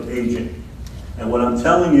theory of aging. And what I'm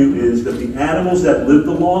telling you is that the animals that live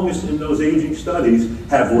the longest in those aging studies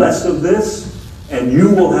have less of this, and you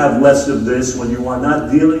will have less of this when you are not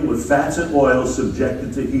dealing with fats and oils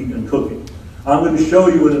subjected to heat and cooking. I'm going to show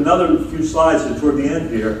you in another few slides toward the end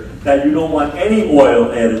here that you don't want any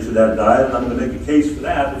oil added to that diet, and I'm going to make a case for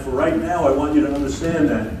that. But for right now, I want you to understand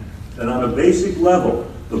that on a basic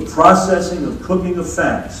level, the processing of cooking of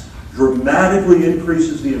fats dramatically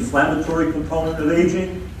increases the inflammatory component of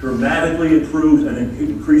aging, dramatically improves and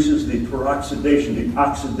increases the peroxidation, the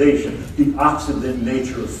oxidation, the oxidant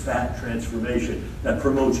nature of fat transformation that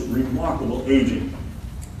promotes remarkable aging.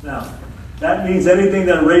 Now, that means anything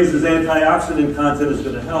that raises antioxidant content is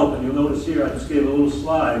going to help, and you'll notice here, I just gave a little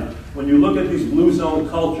slide. When you look at these blue zone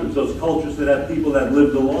cultures, those cultures that have people that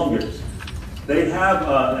live the longest, they have,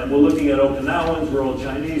 and we're looking at Okinawans, rural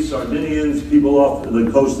Chinese, Sardinians, people off the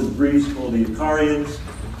coast of Greece called the Icarians.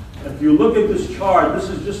 If you look at this chart, this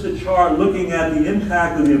is just a chart looking at the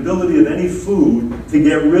impact of the ability of any food to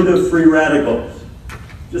get rid of free radicals.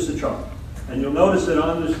 Just a chart. And you'll notice that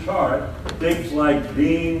on this chart, things like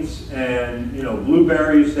beans and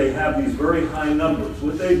blueberries, they have these very high numbers.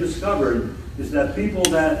 What they've discovered is that people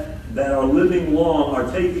that are living long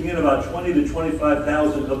are taking in about 20 to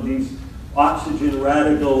 25,000 of these oxygen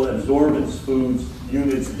radical absorbance foods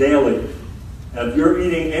units daily. Now, if you're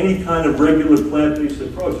eating any kind of regular plant-based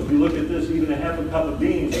approach, if you look at this, even a half a cup of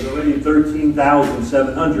beans is already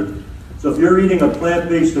 13,700. So if you're eating a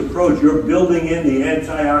plant-based approach, you're building in the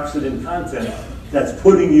antioxidant content that's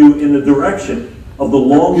putting you in the direction of the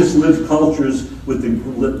longest-lived cultures with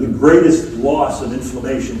the greatest loss of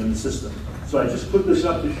inflammation in the system. So I just put this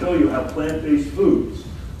up to show you how plant-based foods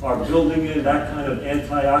are building in that kind of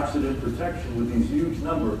antioxidant protection with these huge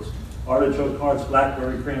numbers artichoke hearts,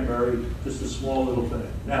 blackberry, cranberry, just a small little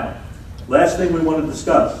thing. Now, last thing we want to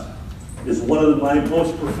discuss is one of my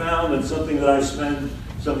most profound and something that I spend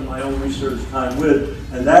some of my own research time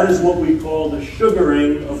with, and that is what we call the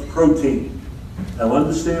sugaring of protein. Now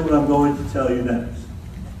understand what I'm going to tell you next.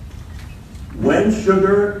 When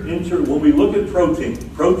we look at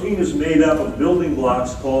protein is made up of building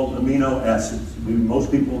blocks called amino acids.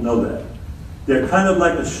 Most people know that. They're kind of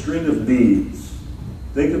like a string of beads.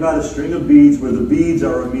 Think about a string of beads where the beads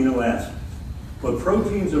are amino acids. But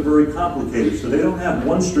proteins are very complicated, so they don't have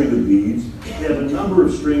one string of beads. They have a number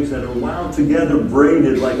of strings that are wound together,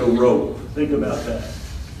 braided like a rope. Think about that.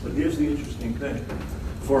 But here's the interesting thing.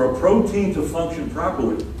 For a protein to function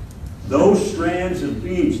properly, those strands of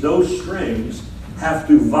beads, those strings, have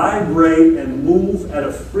to vibrate and move at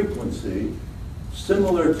a frequency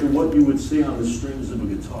similar to what you would see on the strings of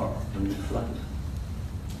a guitar when you play.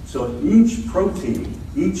 So each protein,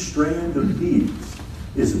 each strand of beads,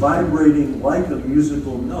 is vibrating like a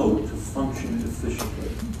musical note to function efficiently.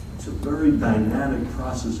 It's a very dynamic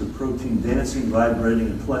process of protein dancing, vibrating,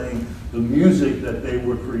 and playing the music that they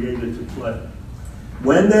were created to play.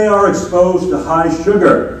 When they are exposed to high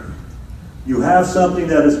sugar, you have something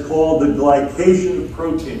that is called the glycation of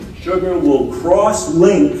protein. Sugar will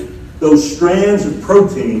cross-link those strands of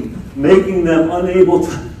protein, making them unable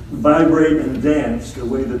to vibrate and dance the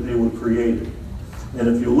way that they were created. And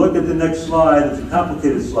if you look at the next slide, it's a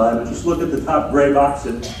complicated slide, but just look at the top gray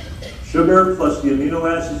boxes. Sugar plus the amino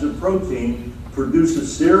acids of protein produce a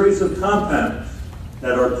series of compounds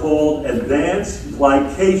that are called advanced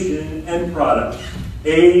glycation end products,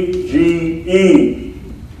 AGE,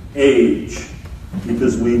 age,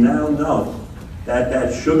 because we now know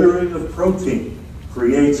that sugaring of protein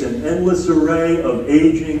creates an endless array of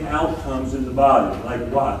aging outcomes in the body, like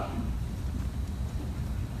what?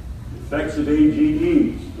 Effects of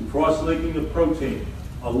AGEs, the cross-linking of protein,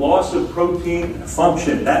 a loss of protein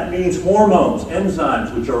function. That means hormones,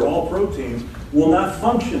 enzymes, which are all proteins, will not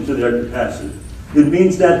function to their capacity. It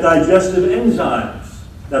means that digestive enzymes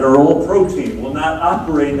that are all protein will not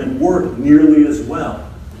operate and work nearly as well.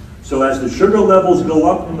 So as the sugar levels go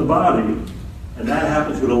up in the body, and that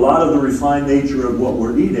happens with a lot of the refined nature of what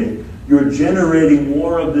we're eating, you're generating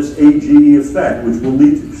more of this AGE effect, which will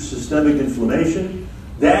lead to systemic inflammation,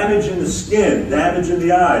 damage in the skin, damage in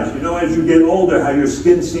the eyes. You know, as you get older, how your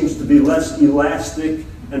skin seems to be less elastic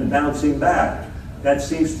and bouncing back. That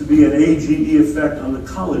seems to be an AGE effect on the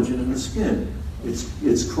collagen in the skin.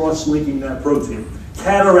 It's cross-linking that protein.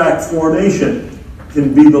 Cataract formation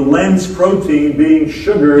can be the lens protein being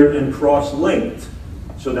sugared and cross-linked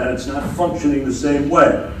so that it's not functioning the same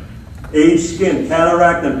way. Aged skin,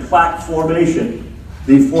 cataract, and plaque formation.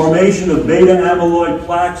 The formation of beta amyloid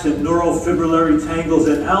plaques and neurofibrillary tangles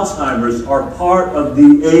in Alzheimer's are part of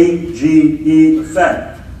the AGE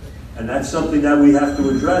effect. And that's something that we have to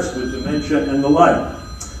address with dementia and the like.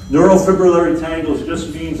 Neurofibrillary tangles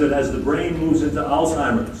just means that as the brain moves into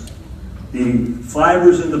Alzheimer's, the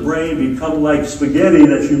fibers in the brain become like spaghetti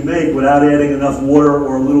that you make without adding enough water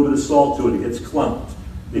or a little bit of salt to it. It gets clumped.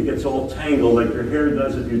 It gets all tangled like your hair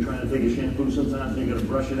does if you're trying to take a shampoo sometimes and you're going to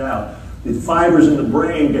brush it out. The fibers in the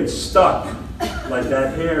brain get stuck like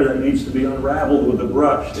that hair that needs to be unraveled with a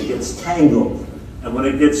brush. It gets tangled. And when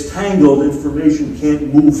it gets tangled, information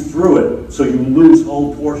can't move through it, so you lose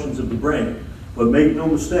whole portions of the brain. But make no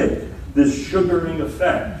mistake, this sugaring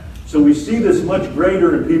effect. So we see this much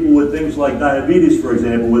greater in people with things like diabetes, for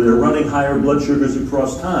example, where they're running higher blood sugars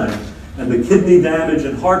across time. And the kidney damage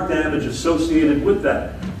and heart damage associated with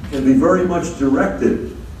that can be very much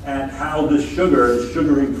directed at how this sugar is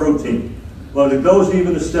sugaring protein. But it goes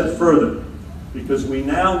even a step further, because we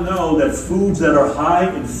now know that foods that are high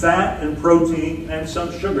in fat and protein and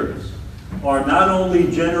some sugars are not only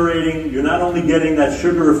generating, you're not only getting that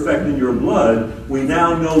sugar effect in your blood, we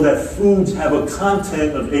now know that foods have a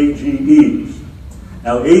content of AGEs.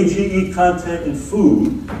 Now, AGE content in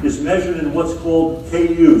food is measured in what's called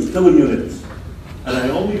KUs, kilounits. And I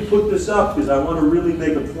only put this up because I want to really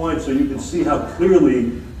make a point so you can see how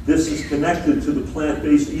clearly this is connected to the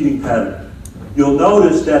plant-based eating pattern. You'll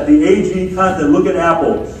notice that the AGE content, look at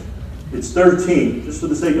apples, it's 13, just for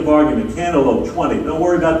the sake of argument. Cantaloupe, 20. Don't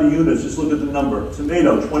worry about the units, just look at the number.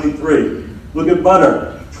 Tomato, 23. Look at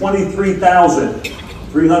butter,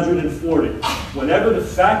 23,340. Whenever the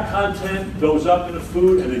fat content goes up in a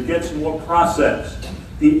food and it gets more processed,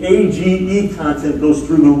 the AGE content goes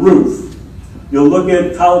through the roof. You'll look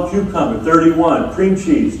at collard cucumber, 31. Cream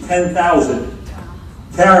cheese, 10,000.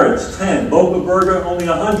 Carrots, 10. Boca burger, only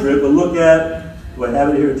 100, but look at, do I have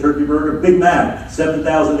it here, turkey burger? Big Mac,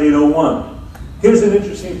 7,801. Here's an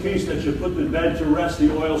interesting piece that should put the bed to rest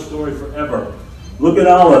the oil story forever. Look at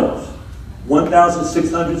olives.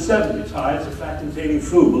 1,670. It's high, it's a fat-containing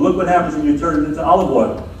food. But look what happens when you turn it into olive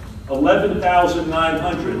oil.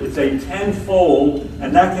 11,900. It's a tenfold,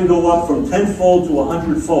 and that can go up from tenfold to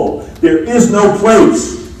 100-fold. There is no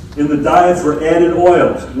place in the diet for added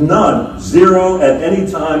oils. None. Zero at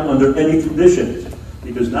any time under any conditions.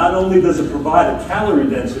 Because not only does it provide a calorie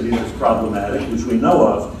density that's problematic, which we know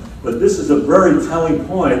of, but this is a very telling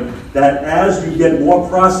point that as you get more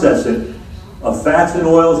processing of fats and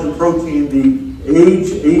oils and protein, the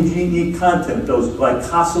AGE content, those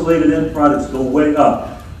glycosylated end products, go way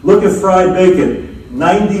up. Look at fried bacon,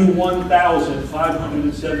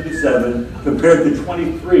 91,577 compared to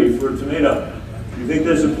 23 for a tomato. You think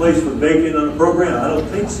there's a place for bacon on the program? I don't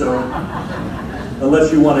think so,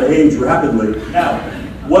 unless you want to age rapidly. Now,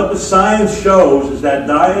 what the science shows is that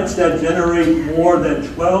diets that generate more than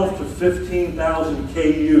 12 to 15,000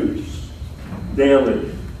 KUs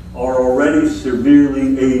daily are already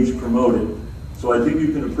severely age promoted. So I think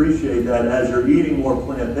you can appreciate that as you're eating more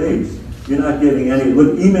plant-based, you're not getting any.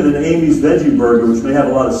 Look, even an Amy's Veggie Burger, which may have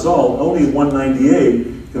a lot of salt, only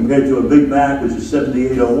 198 compared to a Big Mac, which is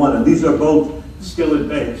 7801. And these are both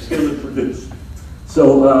skillet-based, skillet-produced.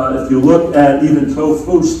 So if you look at even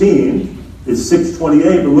tofu steamed, it's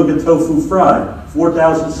 628, but look at tofu fried,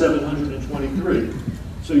 4,723.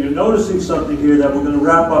 So you're noticing something here that we're going to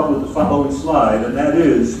wrap up with the following slide, and that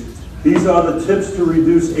is, these are the tips to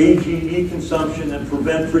reduce AGE consumption and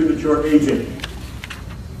prevent premature aging.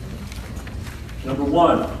 Number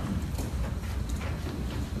one,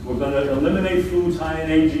 we're going to eliminate foods high in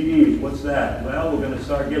AGE. What's that? Well, we're going to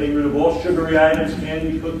start getting rid of all sugary items,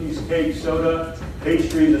 candy, cookies, cake, soda,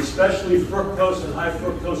 pastries, especially fructose and high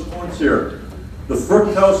fructose corn syrup. The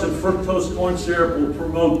fructose and fructose corn syrup will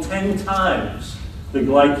promote 10 times the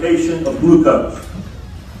glycation of glucose.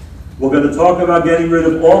 We're going to talk about getting rid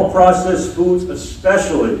of all processed foods,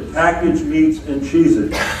 especially packaged meats and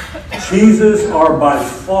cheeses. Cheeses are by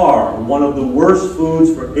far one of the worst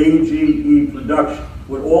foods for AGE production.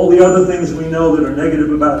 With all the other things we know that are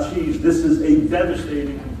negative about cheese, this is a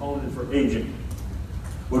devastating component for aging.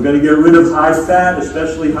 We're going to get rid of high fat,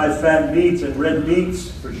 especially high fat meats and red meats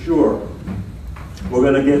for sure. We're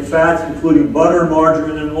going to get fats including butter,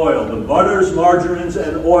 margarine, and oil. The butters, margarines,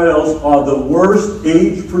 and oils are the worst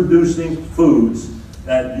age-producing foods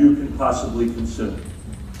that you can possibly consume.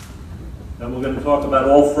 And we're going to talk about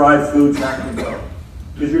all fried foods, not to go.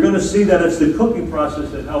 Because you're going to see that it's the cooking process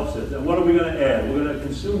that helps it. And what are we going to add? We're going to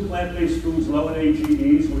consume plant-based foods low in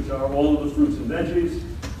AGEs, which are all of the fruits and veggies,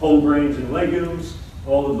 whole grains and legumes,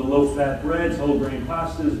 all of the low-fat breads, whole grain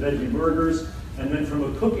pastas, veggie burgers. And then from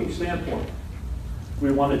a cooking standpoint,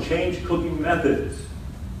 we want to change cooking methods.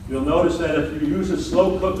 You'll notice that if you use a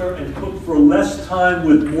slow cooker and cook for less time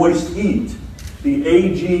with moist heat, the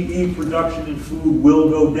AGE production in food will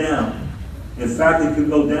go down. In fact, it could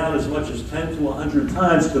go down as much as 10 to 100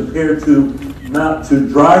 times compared to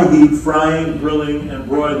dry heat, frying, grilling, and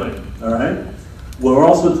broiling. All right? We're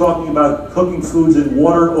also talking about cooking foods in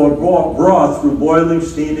water or broth through boiling,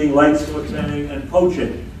 steaming, light sauteing, and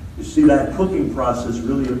poaching. You see that cooking process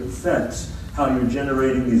really affects how you're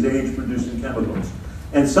generating these age-producing chemicals.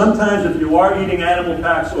 And sometimes if you are eating animal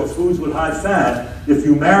packs or foods with high fat, if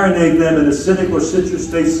you marinate them in acidic or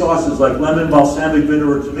citrus-based sauces like lemon, balsamic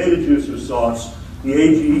vinegar, or tomato juice or sauce, the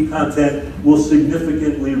AGE content will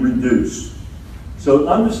significantly reduce. So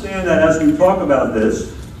understand that as we talk about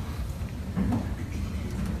this,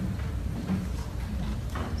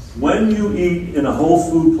 when you eat in a whole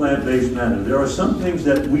food plant-based manner, there are some things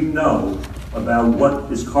that we know about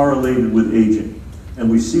what is correlated with aging. And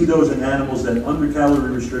we see those in animals that under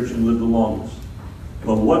calorie restriction live the longest.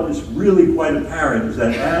 But what is really quite apparent is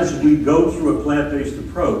that as we go through a plant-based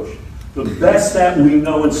approach, the best that we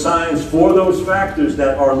know in science for those factors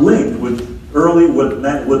that are linked with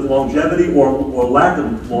longevity or lack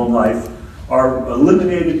of long life are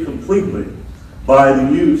eliminated completely by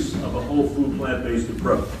the use of a whole food plant-based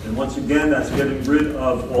approach. And once again, that's getting rid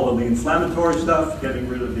of all of the inflammatory stuff, getting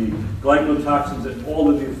rid of the glycotoxins, and all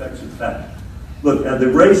of the effects of fat. Look, the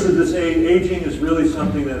race of this aging is really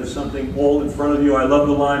something that is something all in front of you. I love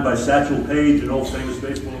the line by Satchel Paige, an old famous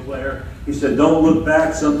baseball player. He said, "Don't look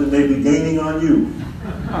back, something may be gaining on you."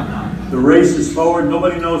 The race is forward.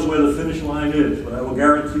 Nobody knows where the finish line is, but I will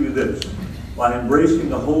guarantee you this. By embracing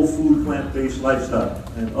the whole food plant-based lifestyle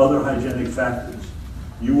and other hygienic factors,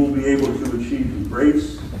 you will be able to achieve the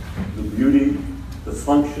grace, the beauty, the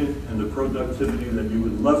function, and the productivity that you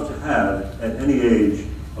would love to have at any age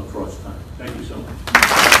across time. Thank you so much.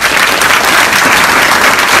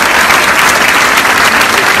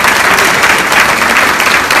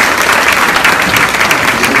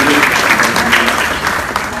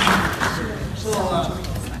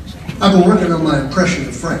 I've been working on my impression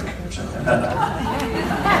of Frank. So.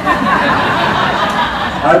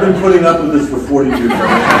 I've been putting up with this for 40 years.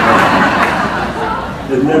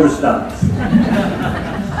 It never stops.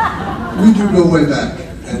 We do go way back,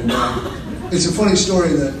 and it's a funny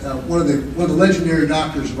story that one of the legendary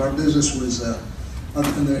doctors of our business was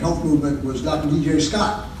in the health movement was Dr. D.J.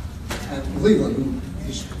 Scott at Cleveland, who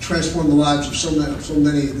has transformed the lives of so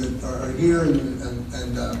many that are here.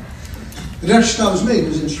 And Dr. Scott was me. He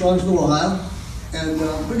was in Strongsville, Ohio.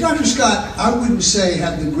 But Dr. Scott, I wouldn't say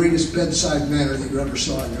had the greatest bedside manner that you ever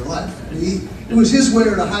saw in your life. It was his way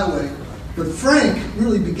or the highway. But Frank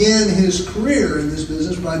really began his career in this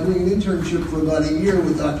business by doing an internship for about a year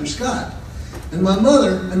with Dr. Scott. And my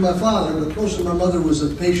mother and my father, but mostly my mother was a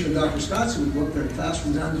patient of Dr. Scott's who would go up there and fast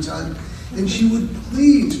from time to time. And she would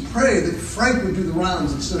please pray that Frank would do the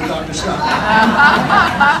rounds instead of Dr. Scott.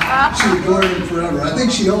 She adored him forever. I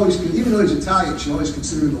think she always, even though he's Italian, she always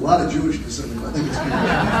considered him a lot of Jewishness in him. I think it's from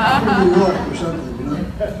New York or something, you know?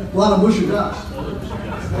 A lot of mushagas.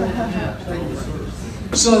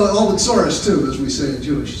 So, all the tsoros too, as we say in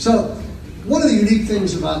Jewish. So, one of the unique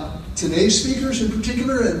things about today's speakers in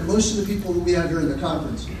particular, and most of the people that we have here in the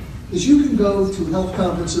conference, is you can go to health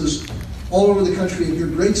conferences all over the country and hear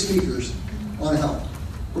great speakers on health.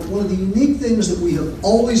 But one of the unique things that we have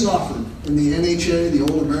always offered in the NHA, the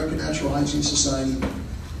Old American Natural Hygiene Society,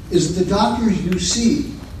 is the doctors you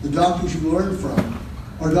see, the doctors you learn from,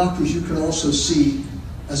 are doctors you can also see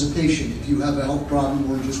as a patient if you have a health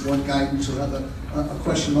problem or just want guidance or have a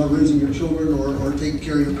question about raising your children or taking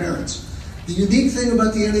care of your parents. The unique thing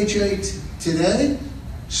about the NHA today,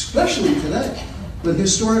 especially today, but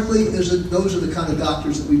historically, is that those are the kind of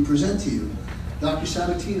doctors that we present to you. Dr.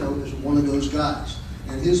 Sabatino is one of those guys,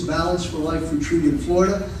 and his Balance for Life retreat in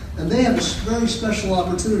Florida, and they have a very special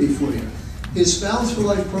opportunity for you. His Balance for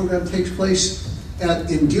Life program takes place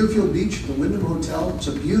in Deerfield Beach, the Wyndham Hotel. It's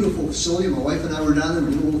a beautiful facility. My wife and I were down there.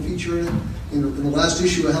 We did a little feature in it in the last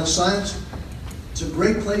issue of Health Science. It's a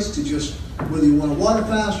great place to just, whether you want to water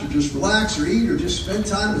fast or just relax or eat or just spend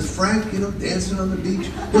time with Frank, you know, dancing on the beach.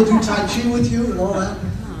 He'll do Tai Chi with you and all that.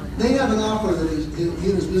 They have an offer that he and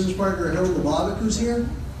his business partner, Harold Lebovic, who's here,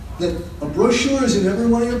 that a brochure is in every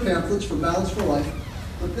one of your pamphlets for Balance for Life,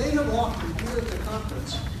 but they have offered here at the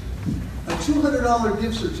conference a $200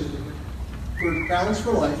 gift certificate for Balance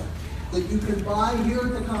for Life that you can buy here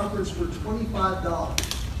at the conference for $25.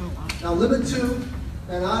 Now, limit to,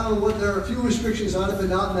 and I don't know what, there are a few restrictions on it, but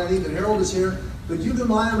not many, but Harold is here. But you can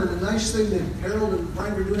buy them, and the nice thing that Harold and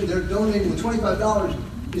Frank are doing, they're donating the $25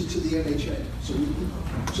 is to the NHA.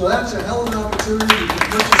 So that's a hell of an opportunity. You can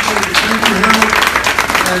purchase those. Thank you, Harold.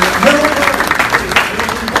 And Harold,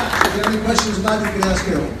 if you have any questions about it, you can ask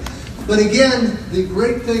Harold. But again, the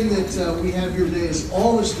great thing that we have here today is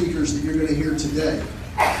all the speakers that you're going to hear today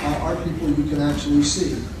are people you can actually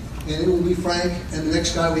see. And it will be Frank, and the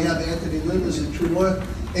next guy we have, Anthony Lim, is in True North.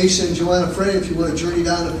 Asa and Joanna Frey, if you want to journey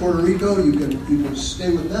down to Puerto Rico, you can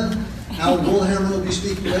stay with them. Alan Goldhammer will be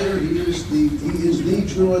speaking later. He is the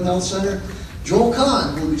True North Health Center. Joel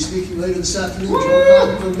Kahn will be speaking later this afternoon. Joel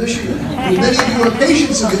Kahn from Michigan. Many of you are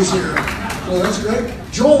patients of his here, so that's great.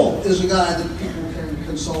 Joel is a guy that people can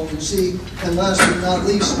consult and see. And last but not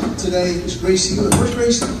least, today is Gracie. Where's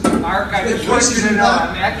Gracie? Mark, I just want you to know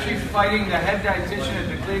I'm actually fighting the head dietitian at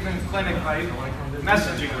the Cleveland Clinic by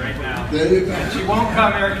messaging right now. There you go. And she won't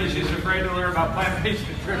come here because she's afraid to learn about plant-based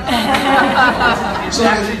nutrition. It's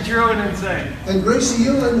actually true and insane. And Gracie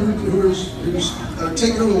Ewan, who's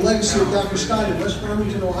taking over the legacy of Dr. Scott in West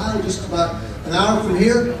Farmington, Ohio, just about an hour from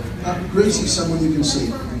here. Gracie's someone you can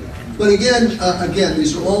see. But again,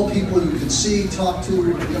 these are all people you can see, talk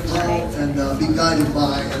to, get well, and be guided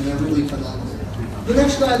by, and they're really phenomenal. The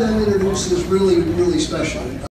next guy that I'm introducing is really, really special.